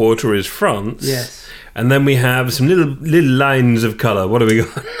remaining quarter is France. Yes. And then we have some little lines of colour. What have we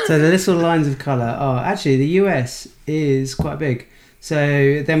got? So the little lines of colour are actually the US is quite big.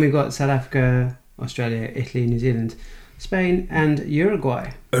 So then we've got South Africa, Australia, Italy, New Zealand, Spain, and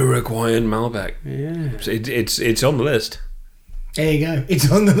Uruguay. Uruguayan Malbec. Yeah. It's on the list. There you go.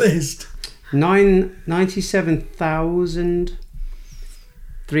 It's on the list.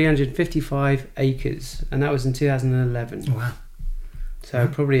 97,355 acres, and that was in 2011. Wow. So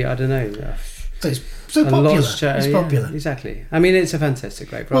probably, I don't know. So it's popular. It's popular. Exactly. I mean, it's a fantastic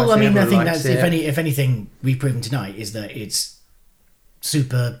grape. Well, I mean, I think that's if anything we've proven tonight is that it's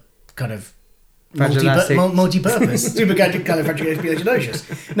super kind of multi-purpose, super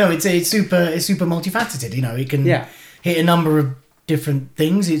califragilisticexpialidocious. No, it's super multifaceted. It can hit a number of different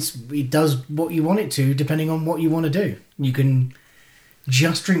things. It does what you want it to, depending on what you want to do. You can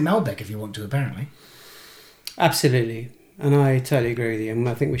just drink Malbec if you want to, apparently. Absolutely, and I totally agree with you. And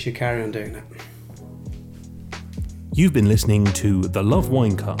I think we should carry on doing that. You've been listening to the Love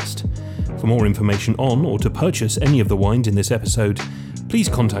Winecast. For more information on or to purchase any of the wines in this episode, please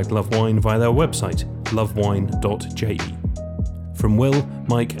contact LoveWine via their website, lovewine.je. From Will,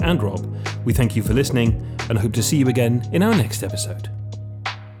 Mike and Rob, we thank you for listening and hope to see you again in our next episode.